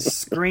Vicky is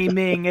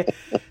screaming.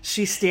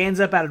 She stands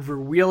up out of her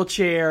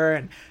wheelchair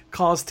and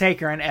calls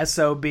Taker an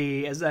SOB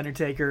as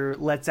Undertaker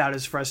lets out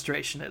his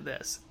frustration at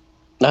this.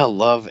 I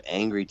love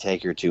angry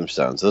Taker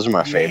tombstones. Those are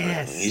my favorite.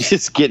 Yes. He's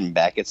just getting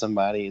back at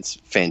somebody. It's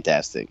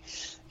fantastic.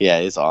 Yeah,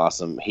 it's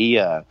awesome. He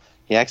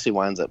actually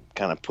winds up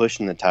kind of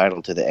pushing the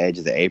title to the edge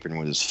of the apron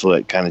with his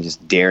foot, kind of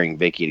just daring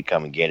Vicky to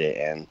come and get it.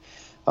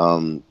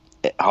 And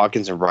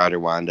Hawkins and Ryder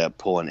wind up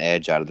pulling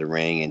Edge out of the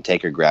ring, and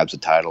Taker grabs the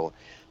title,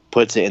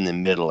 puts it in the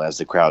middle as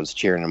the crowd's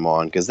cheering him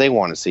on because they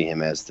want to see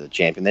him as the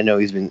champion. They know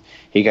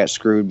he got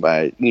screwed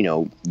by,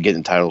 getting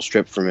the title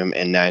stripped from him,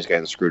 and now he's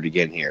gotten screwed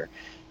again here.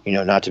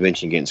 Not to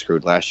mention getting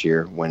screwed last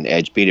year when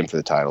Edge beat him for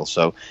the title.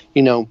 So,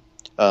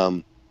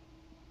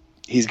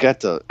 he's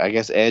got I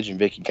guess Edge and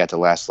Vicky got the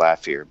last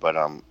laugh here, but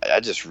I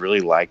just really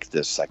like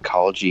the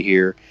psychology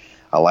here.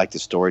 I like the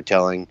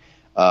storytelling.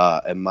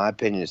 In my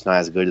opinion, it's not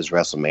as good as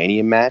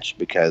WrestleMania match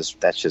because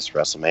that's just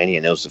WrestleMania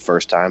and it was the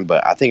first time,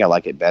 but I think I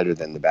like it better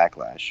than the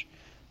Backlash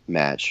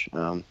match.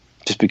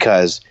 Just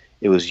because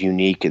it was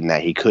unique in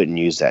that he couldn't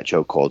use that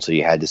chokehold, so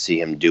you had to see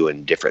him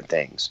doing different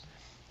things.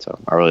 So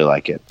I really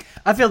like it.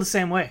 I feel the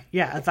same way.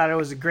 Yeah, I thought it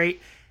was a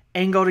great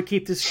angle to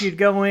keep this feud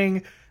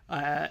going.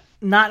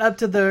 Not up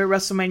to the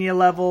WrestleMania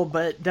level,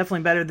 but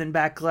definitely better than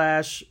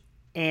Backlash.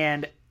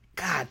 And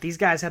God, these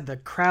guys had the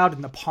crowd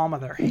in the palm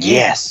of their hands.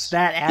 Yes.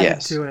 That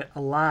added to it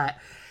a lot.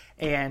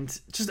 And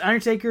just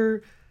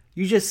Undertaker,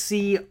 you just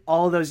see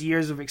all those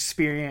years of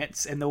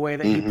experience and the way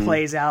that he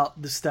plays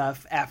out the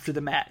stuff after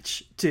the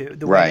match, too.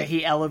 The way that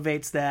he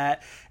elevates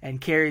that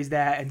and carries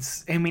that.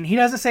 And he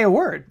doesn't say a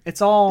word.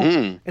 It's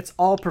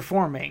all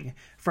performing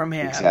from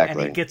him.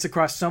 Exactly. And he gets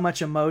across so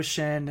much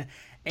emotion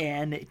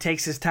and it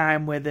takes his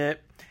time with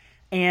it.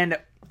 And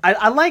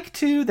I like,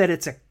 too, that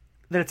it's a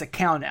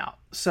count out.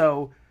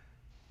 So,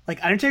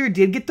 Undertaker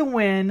did get the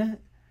win,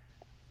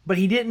 but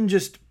he didn't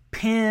just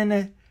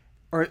pin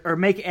or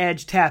make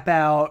Edge tap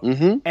out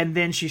and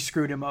then she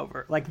screwed him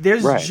over.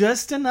 There's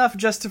just enough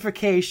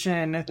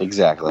justification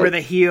where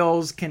the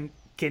heels can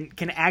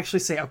actually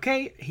say,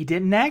 okay, he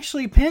didn't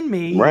actually pin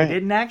me. He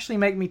didn't actually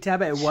make me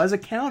tap out. It was a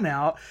count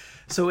out.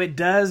 So it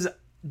does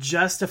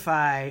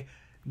justify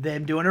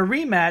them doing a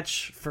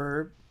rematch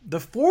for the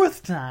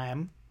fourth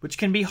time, which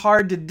can be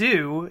hard to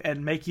do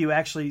and make you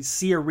actually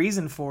see a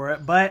reason for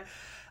it. But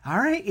all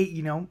right,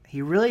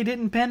 he really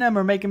didn't pin him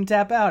or make him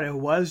tap out. It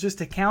was just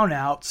a count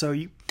out. So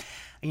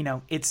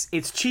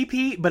it's cheap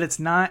heat, but it's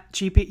not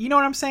cheap heat. You know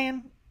what I'm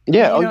saying?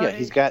 Yeah.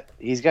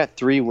 He's got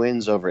 3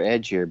 wins over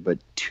Edge here, but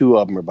 2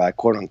 of them are by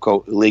quote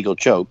unquote illegal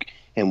choke,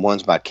 and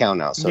one's by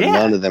count out. So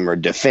none of them are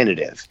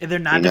definitive. They're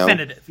not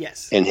definitive.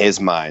 Yes. In his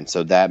mind,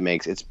 so that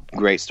makes it's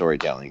great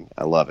storytelling.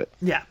 I love it.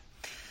 Yeah.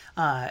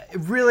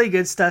 Really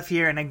good stuff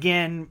here, and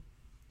again,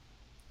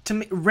 to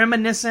me,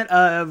 reminiscent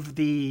of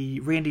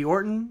the Randy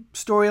Orton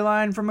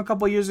storyline from a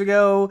couple years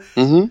ago.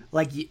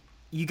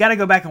 You got to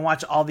go back and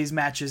watch all these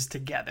matches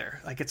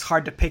together. It's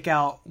hard to pick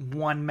out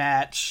one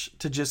match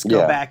to just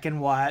go back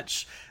and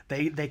watch.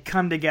 They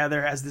come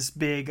together as this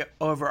big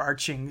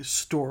overarching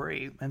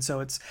story, and so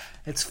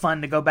it's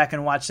fun to go back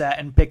and watch that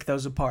and pick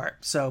those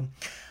apart. So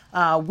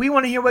we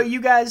want to hear what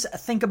you guys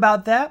think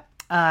about that.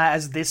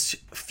 As this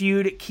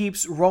feud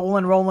keeps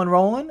rolling,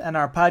 and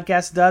our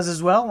podcast does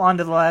as well. On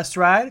to the last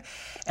ride.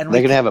 And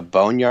they're going to have a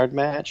Boneyard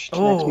match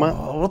next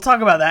month? We'll talk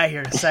about that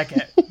here in a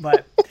second.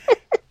 But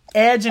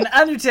Edge and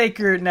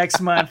Undertaker next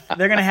month,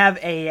 they're going to have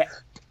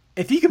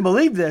if you can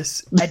believe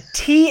this, a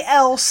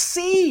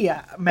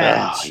TLC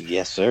match. Oh,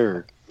 yes,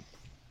 sir.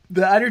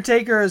 The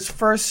Undertaker's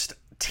first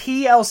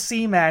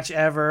TLC match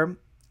ever.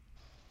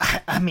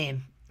 I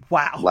mean,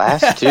 wow.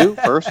 Last 2?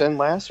 First and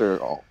last, or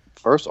all?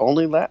 First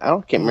only last?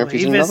 Can't remember if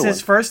he's in another one. It's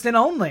his first and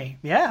only.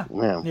 Yeah.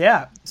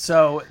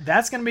 So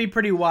that's going to be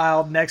pretty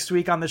wild next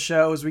week on the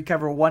show as we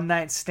cover One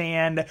Night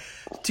Stand,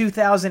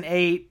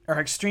 2008, or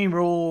Extreme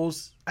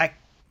Rules.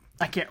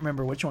 I can't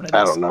remember which one it is.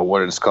 I don't know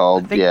what it's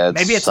called. Maybe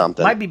it's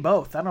something. Might be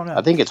both. I don't know.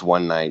 I think it's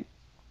One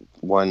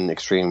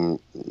Extreme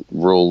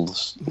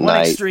Rules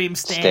Night Extreme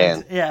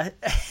Stand. Yeah.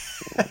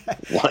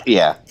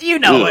 Yeah. You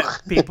know it,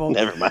 people.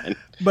 Never mind.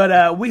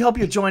 But we hope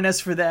you'll join us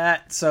for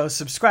that. So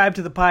subscribe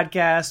to the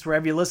podcast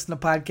wherever you listen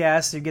to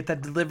podcasts. You get that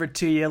delivered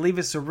to you. Leave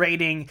us a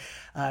rating.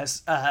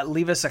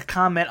 Leave us a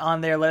comment on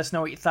there. Let us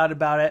know what you thought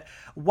about it.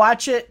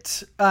 Watch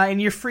it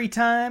in your free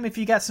time if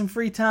you got some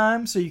free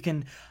time so you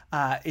can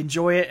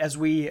enjoy it as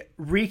we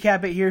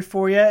recap it here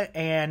for you.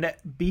 And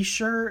be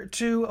sure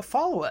to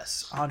follow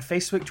us on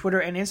Facebook, Twitter,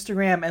 and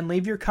Instagram and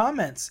leave your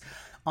comments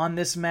on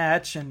this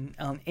match and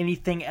on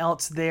anything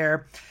else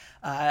there.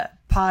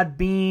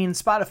 Podbean,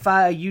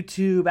 Spotify,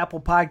 YouTube, Apple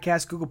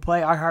Podcasts, Google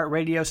Play,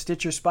 iHeartRadio,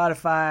 Stitcher,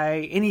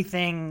 Spotify,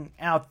 anything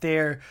out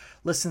there.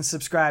 Listen,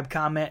 subscribe,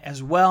 comment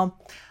as well.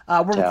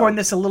 We're recording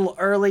this a little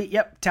early.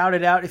 Yep, tout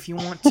it out if you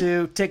want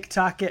to.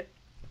 TikTok it.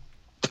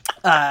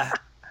 I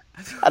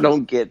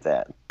don't get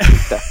that.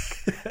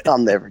 I'll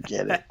never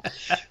get it.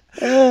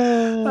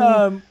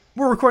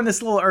 We're recording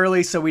this a little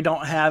early, so we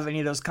don't have any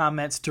of those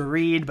comments to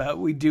read, but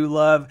we do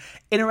love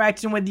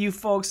interacting with you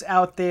folks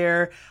out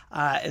there.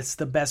 It's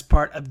the best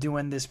part of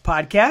doing this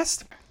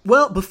podcast.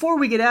 Well, before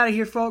we get out of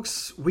here,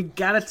 folks, we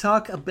got to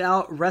talk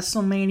about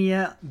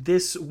WrestleMania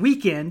this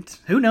weekend.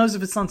 Who knows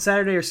if it's on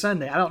Saturday or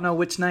Sunday? I don't know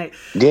which night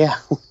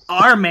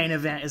our main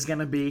event is going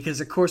to be,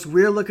 because, of course,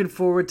 we're looking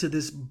forward to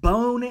this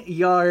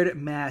Boneyard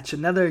match,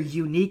 another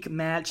unique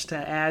match to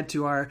add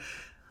to our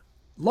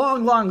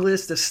long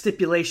list of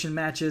stipulation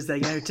matches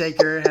that The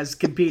Undertaker has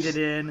competed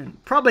in,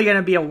 and probably going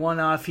to be a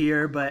one-off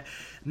here, but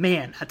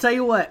man, I tell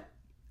you what,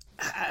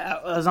 I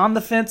was on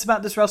the fence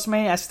about this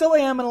WrestleMania. I still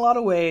am in a lot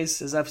of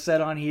ways, as I've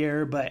said on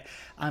here, but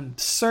I'm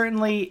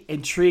certainly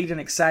intrigued and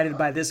excited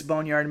by this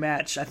Boneyard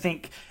match. I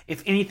think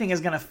if anything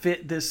is going to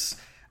fit this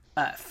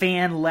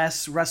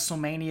fan-less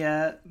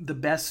WrestleMania the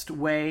best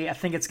way, I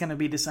think it's going to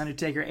be this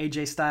Undertaker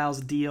AJ Styles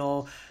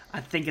deal. I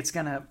think it's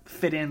going to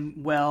fit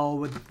in well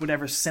with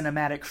whatever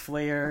cinematic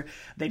flair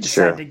they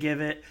decide to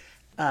give it.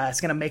 It's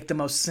going to make the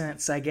most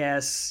sense, I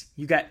guess.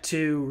 You got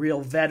two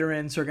real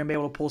veterans who are going to be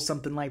able to pull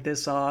something like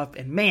this off.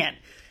 And man,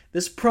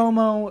 this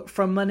promo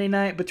from Monday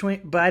night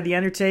by The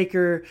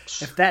Undertaker,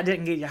 if that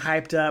didn't get you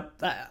hyped up,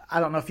 I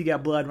don't know if you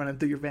got blood running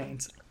through your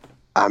veins.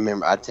 I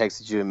remember I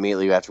texted you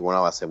immediately after one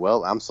hour. I said,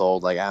 well, I'm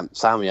sold. Like, I'm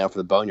signing me up for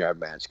the Boneyard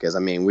match. Because, I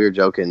mean, we were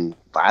joking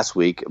last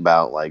week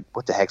about, like,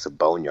 what the heck's a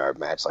Boneyard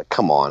match? Like,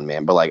 come on,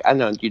 man. But, like, I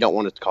know you don't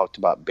want to talk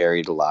about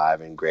Buried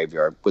Alive and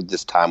Graveyard with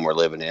this time we're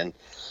living in.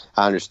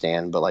 I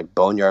understand. But, like,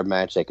 Boneyard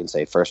match, they can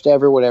say first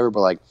ever, whatever.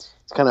 But, like,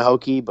 it's kind of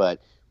hokey. But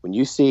when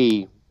you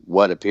see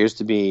what appears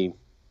to be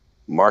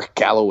Mark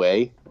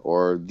Calloway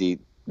or the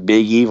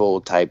Big Evil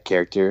type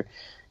character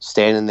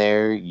standing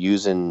there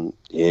using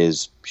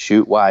his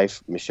shoot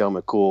wife, Michelle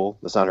McCool.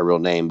 That's not her real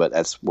name, but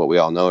that's what we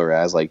all know her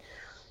as. Like,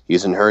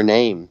 using her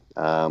name.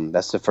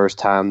 That's the first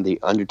time The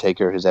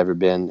Undertaker has ever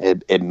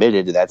been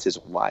admitted that's his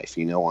wife,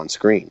 on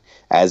screen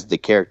as the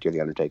character,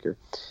 The Undertaker.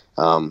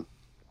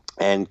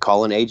 And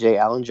calling AJ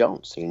Allen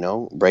Jones,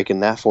 breaking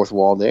that fourth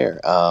wall there.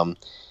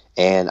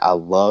 And I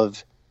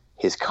love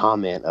his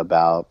comment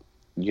about,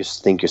 you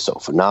just think you're so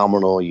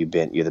phenomenal. You're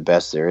the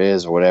best there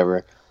is, or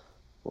whatever.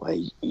 Well,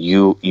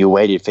 you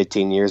waited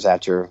 15 years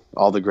after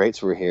all the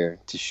greats were here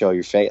to show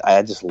your face.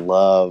 I just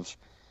love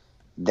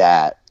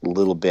that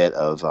little bit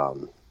of,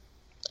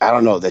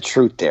 the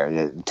truth there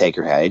that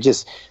Taker had.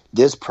 This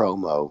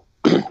promo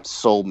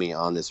sold me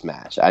on this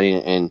match. I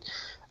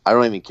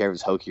don't even care if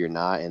it's hokey or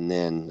not. And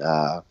then,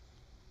 I'll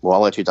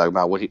let you talk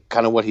about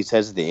what he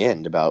says at the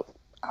end about,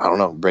 I don't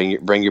know,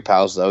 bring your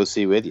pals to the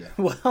OC with you.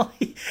 Well,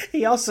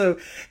 he also.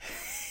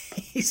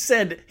 He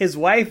said his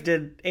wife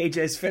did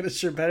AJ's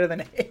finisher better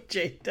than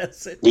AJ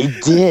does it. He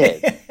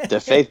did. The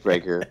Faith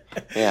Breaker.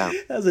 Yeah.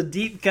 That was a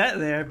deep cut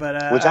there,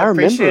 but which I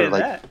remember,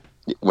 that.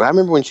 When I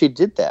remember when she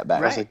did that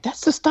back, I was like,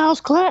 that's the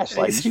Styles Clash.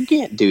 Like, you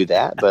can't do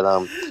that.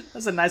 But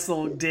that's a nice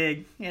little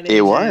dig.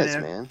 It was,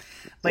 man.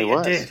 Like, it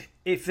was. Dude,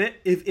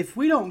 if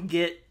we don't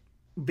get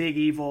Big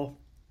Evil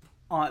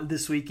on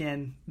this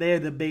weekend, they are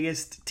the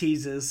biggest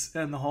teases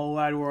in the whole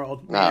wide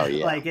world. Oh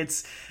yeah, like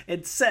it's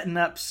setting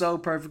up so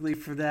perfectly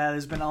for that.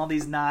 There's been all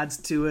these nods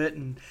to it,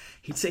 and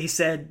he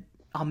said,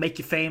 "I'll make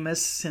you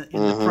famous" in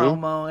the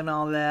promo and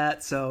all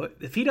that. So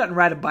if he doesn't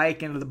ride a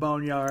bike into the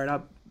Boneyard,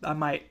 I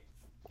might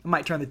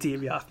turn the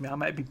TV off. Man, I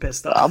might be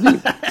pissed off. I'll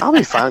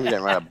be fine if he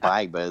doesn't ride a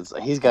bike, but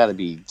he's got to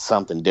be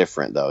something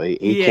different though.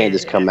 He can't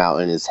just come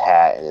out in his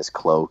hat and his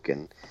cloak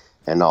and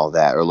all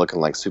that, or looking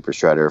like Super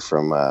Shredder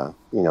from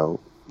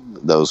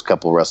those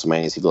couple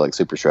WrestleManias. He looked like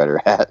Super Shredder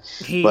hat.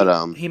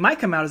 He might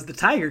come out as the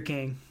Tiger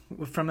King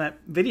from that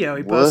video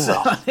he posted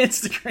on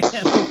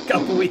Instagram a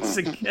couple weeks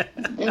ago.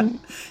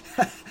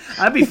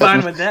 I'd be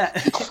fine with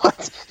that.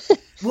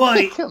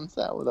 What? He comes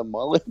out with a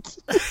mullet.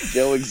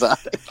 Joe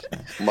Exotic.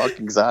 Mark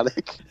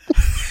Exotic.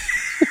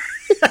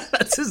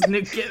 That's his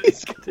new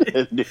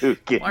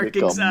gimmick.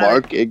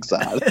 Mark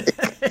Exotic.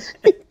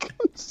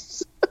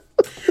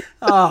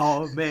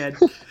 Oh man!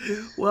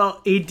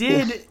 Well, he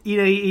did.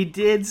 He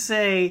did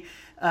say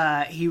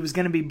he was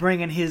going to be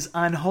bringing his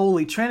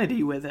unholy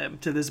trinity with him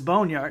to this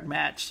Boneyard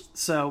match.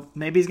 So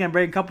maybe he's going to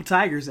bring a couple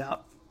Tigers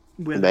out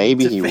with him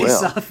to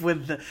face off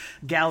with the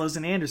Gallows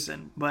and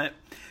Anderson. But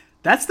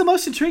that's the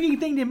most intriguing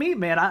thing to me,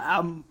 man.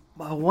 I'm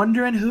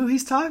wondering who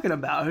he's talking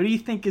about. Who do you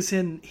think is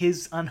in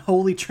his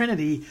unholy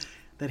trinity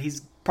that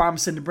he's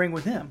promising to bring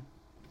with him?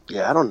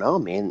 Yeah, I don't know,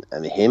 man. I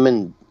mean, him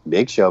and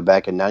Big Show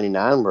back in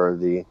 '99 were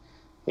the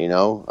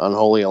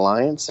Unholy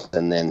Alliance,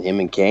 and then him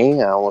and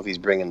Kane. I don't know if he's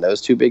bringing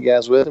those two big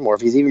guys with him, or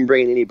if he's even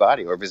bringing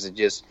anybody, or if is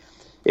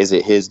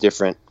it his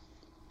different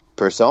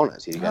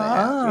personas he's going to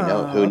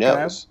have? Who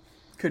knows?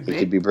 Could be. He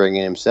could be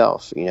bringing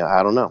himself.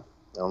 I don't know.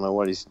 I don't know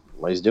what he's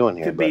doing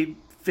here. Could be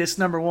Fist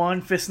number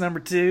 1, fist number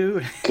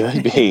 2.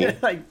 Could be.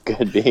 Like,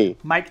 Could be.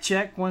 mic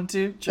check 1,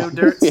 2. Joe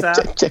Dirt style.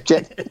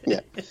 check. Yeah,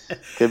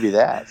 could be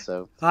that.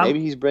 So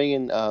maybe he's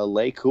bringing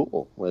Lay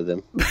Cool with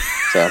him.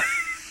 So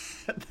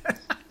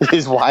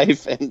his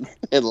wife and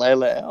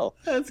Layla L.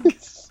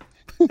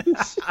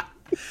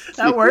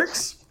 That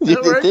works. You That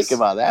didn't works. think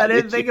about that, I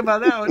didn't did think you?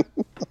 about that one.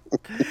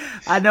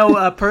 I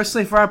know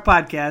personally for our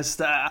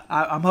podcast,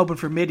 I'm hoping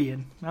for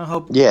Midian. I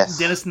hope Yes.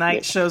 Dennis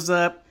Knight shows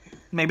up.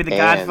 Maybe the And-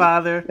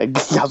 Godfather. I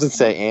was going to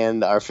say,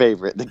 and our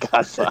favorite, the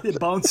Godfather.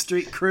 Bone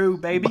Street Crew,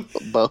 baby.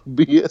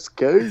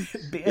 BSK.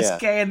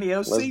 BSK and the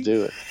OC. Let's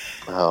do it.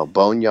 Oh,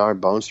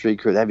 Boneyard, Bone Street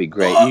Crew. That'd be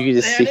great. Oh, You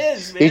could just there see. it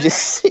is,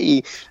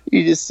 man.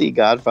 You just see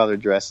Godfather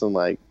dressed in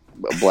like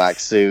a black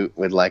suit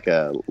with like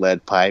a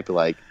lead pipe,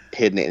 like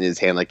hitting it in his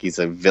hand like he's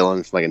a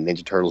villain from like a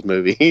Ninja Turtles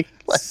movie.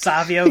 Like,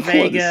 Savio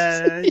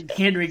Vega,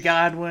 Henry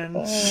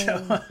Godwin show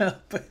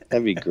up.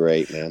 that'd be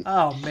great, man.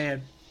 Oh,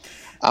 man.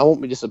 I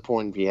won't be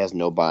disappointed if he has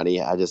nobody.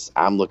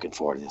 I'm looking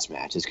forward to this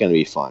match. It's going to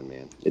be fun,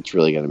 man. It's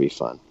really going to be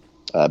fun.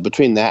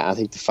 Between that, I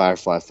think the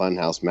Firefly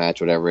Funhouse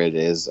match, whatever it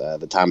is,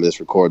 the time of this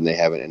recording, they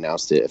haven't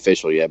announced it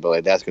official yet, but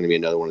like that's going to be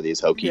another one of these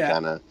hokey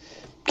kind of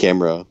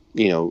camera,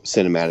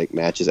 cinematic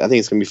matches. I think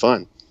it's going to be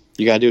fun.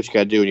 You got to do what you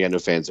got to do when you got no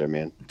fans there,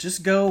 man.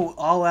 Just go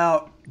all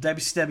out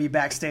WCW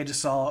Backstage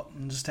Assault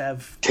and just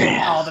have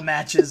all the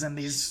matches in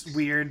these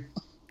weird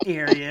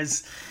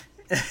areas.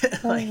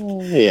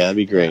 Yeah, that'd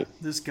be great.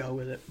 Just go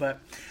with it. But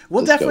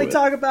we'll Let's go definitely with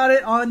talk about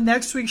it on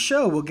next week's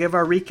show. We'll give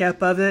our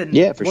recap of it. And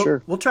Yeah, for we'll,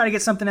 sure. We'll try to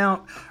get something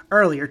out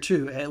earlier,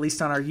 too, at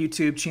least on our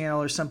YouTube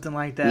channel or something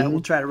like that. Mm-hmm.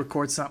 We'll try to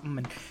record something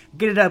and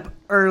get it up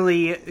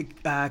early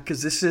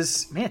because this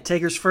is,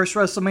 Taker's first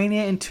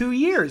WrestleMania in 2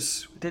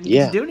 years. Didn't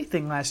get to do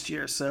anything last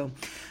year. So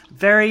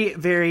very,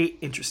 very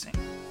interesting.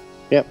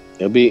 Yep,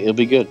 it'll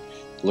be good.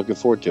 Looking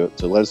forward to it.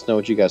 So let us know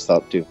what you guys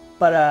thought, too.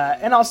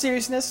 But in all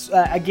seriousness,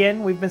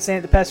 again, we've been saying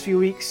it the past few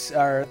weeks,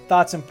 our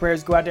thoughts and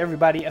prayers go out to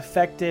everybody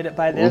affected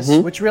by this,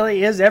 which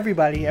really is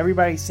everybody.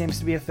 Everybody seems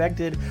to be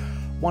affected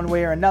one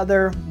way or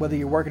another, whether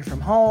you're working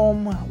from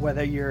home,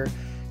 whether you're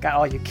got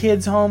all your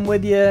kids home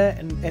with you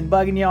and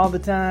bugging you all the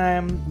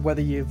time,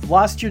 whether you've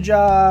lost your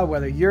job,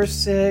 whether you're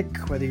sick,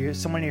 whether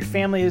someone in your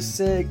family is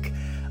sick,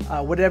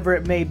 whatever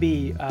it may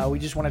be. We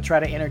just want to try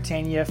to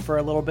entertain you for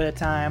a little bit of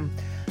time.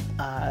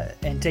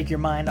 And take your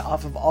mind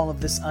off of all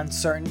of this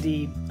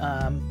uncertainty.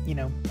 I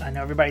know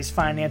everybody's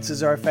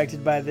finances are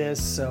affected by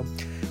this, so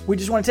we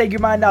just want to take your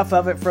mind off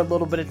of it for a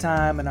little bit of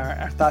time, and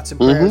our thoughts and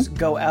prayers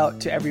go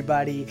out to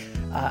everybody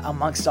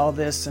amongst all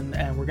this,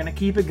 and we're going to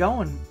keep it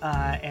going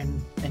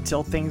and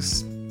until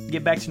things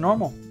get back to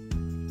normal.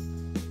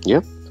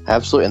 Yep,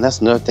 absolutely. And that's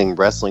another thing.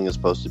 Wrestling is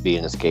supposed to be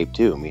an escape,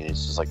 too. I mean,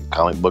 it's just like a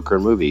comic book or a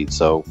movie,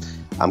 so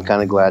I'm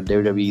kind of glad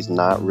WWE's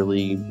not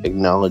really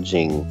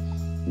acknowledging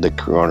the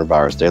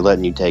coronavirus. They're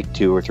letting you take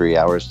 2 or 3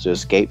 hours to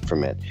escape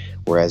from it,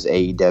 whereas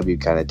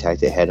AEW kind of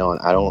attacked it head on.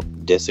 I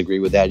don't disagree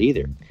with that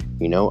either.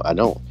 I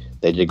don't.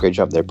 They did a great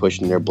job. They're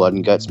pushing their blood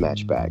and guts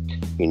match back.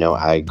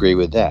 I agree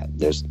with that.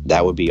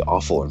 That would be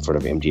awful in front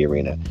of empty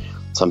arena.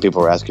 Some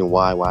people are asking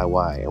why,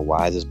 and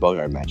why this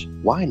Boneyard match?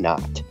 Why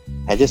not?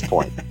 At this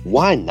point,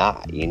 why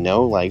not?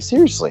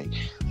 Seriously,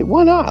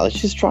 why not? Let's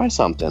just try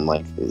something.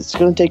 It's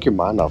gonna take your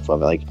mind off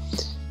of it.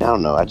 I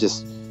don't know.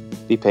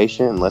 Be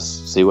patient and let's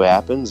see what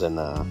happens, and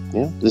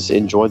just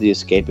enjoy the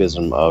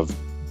escapism of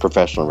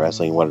professional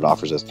wrestling and what it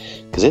offers us,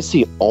 because it's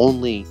the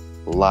only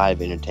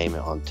live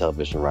entertainment on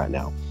television right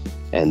now.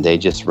 And they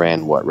just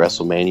ran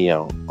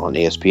WrestleMania on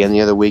ESPN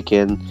the other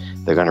weekend.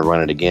 They're going to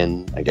run it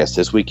again, I guess,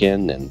 this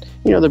weekend, and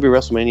there'll be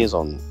WrestleManias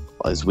on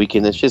this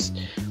weekend. It's just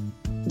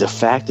the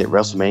fact that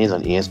WrestleMania's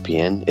on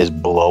ESPN is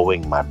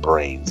blowing my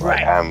brains.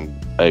 Right.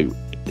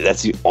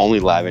 That's the only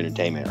live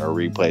entertainment or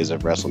replays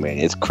of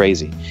WrestleMania. It's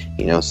crazy,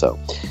 so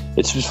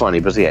it's just funny.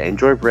 But yeah,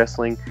 enjoy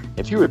wrestling.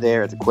 If you were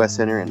there at the Quest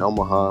Center in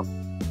Omaha,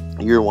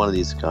 you're one of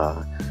these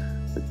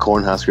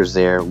Cornhuskers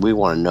there. We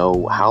want to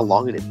know how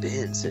long it had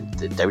been since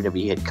the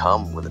WWE had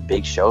come with a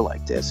big show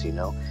like this.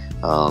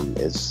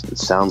 It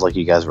sounds like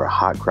you guys were a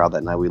hot crowd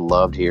that night. We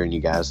loved hearing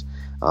you guys.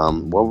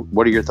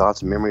 What are your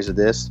thoughts and memories of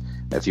this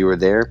if you were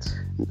there?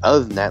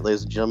 Other than that,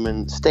 ladies and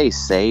gentlemen, stay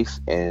safe,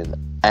 and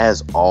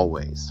as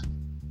always,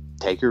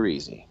 take her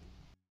easy.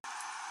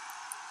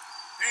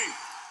 Hey,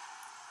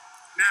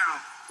 now,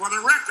 for the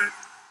record,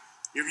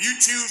 if you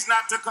choose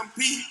not to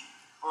compete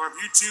or if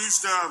you choose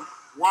to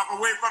walk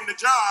away from the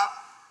job,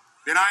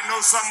 then I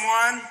know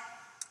someone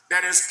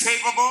that is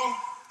capable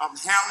of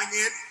handling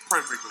it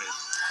perfectly.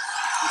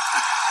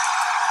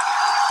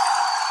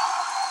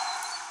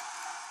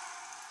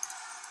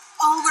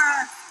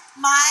 Over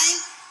my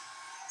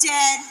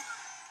dead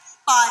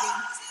body.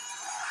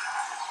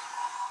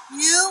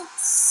 You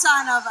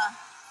son of a...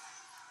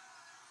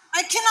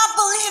 I cannot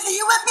believe that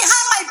you went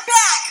behind my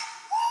back.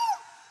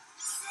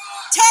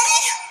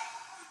 Teddy,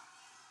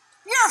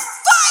 you're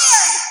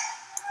fired.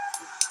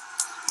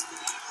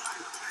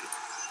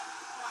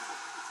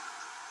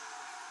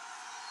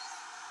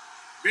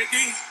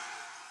 Vicky,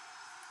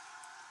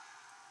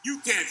 you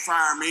can't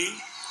fire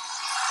me.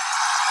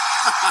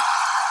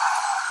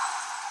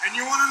 And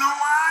you want to know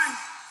why?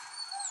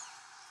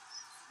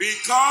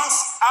 Because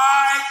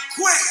I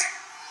quit.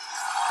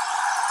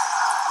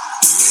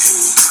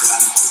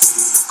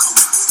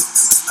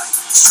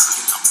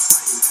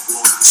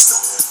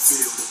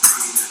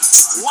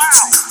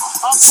 Wow,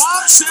 a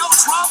bombshell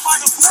dropped by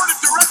the board of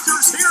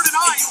directors here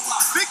tonight.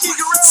 Vickie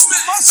Guerrero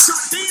must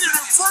compete in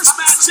her first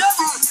match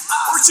ever,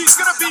 or she's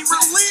going to be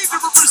relieved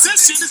of her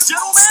position as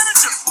general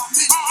manager.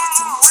 Wait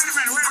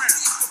a minute.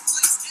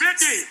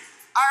 Vickie,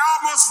 I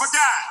almost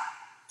forgot.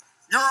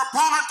 Your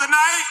opponent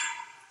tonight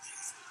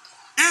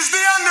is The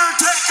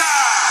Undertaker.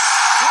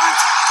 1,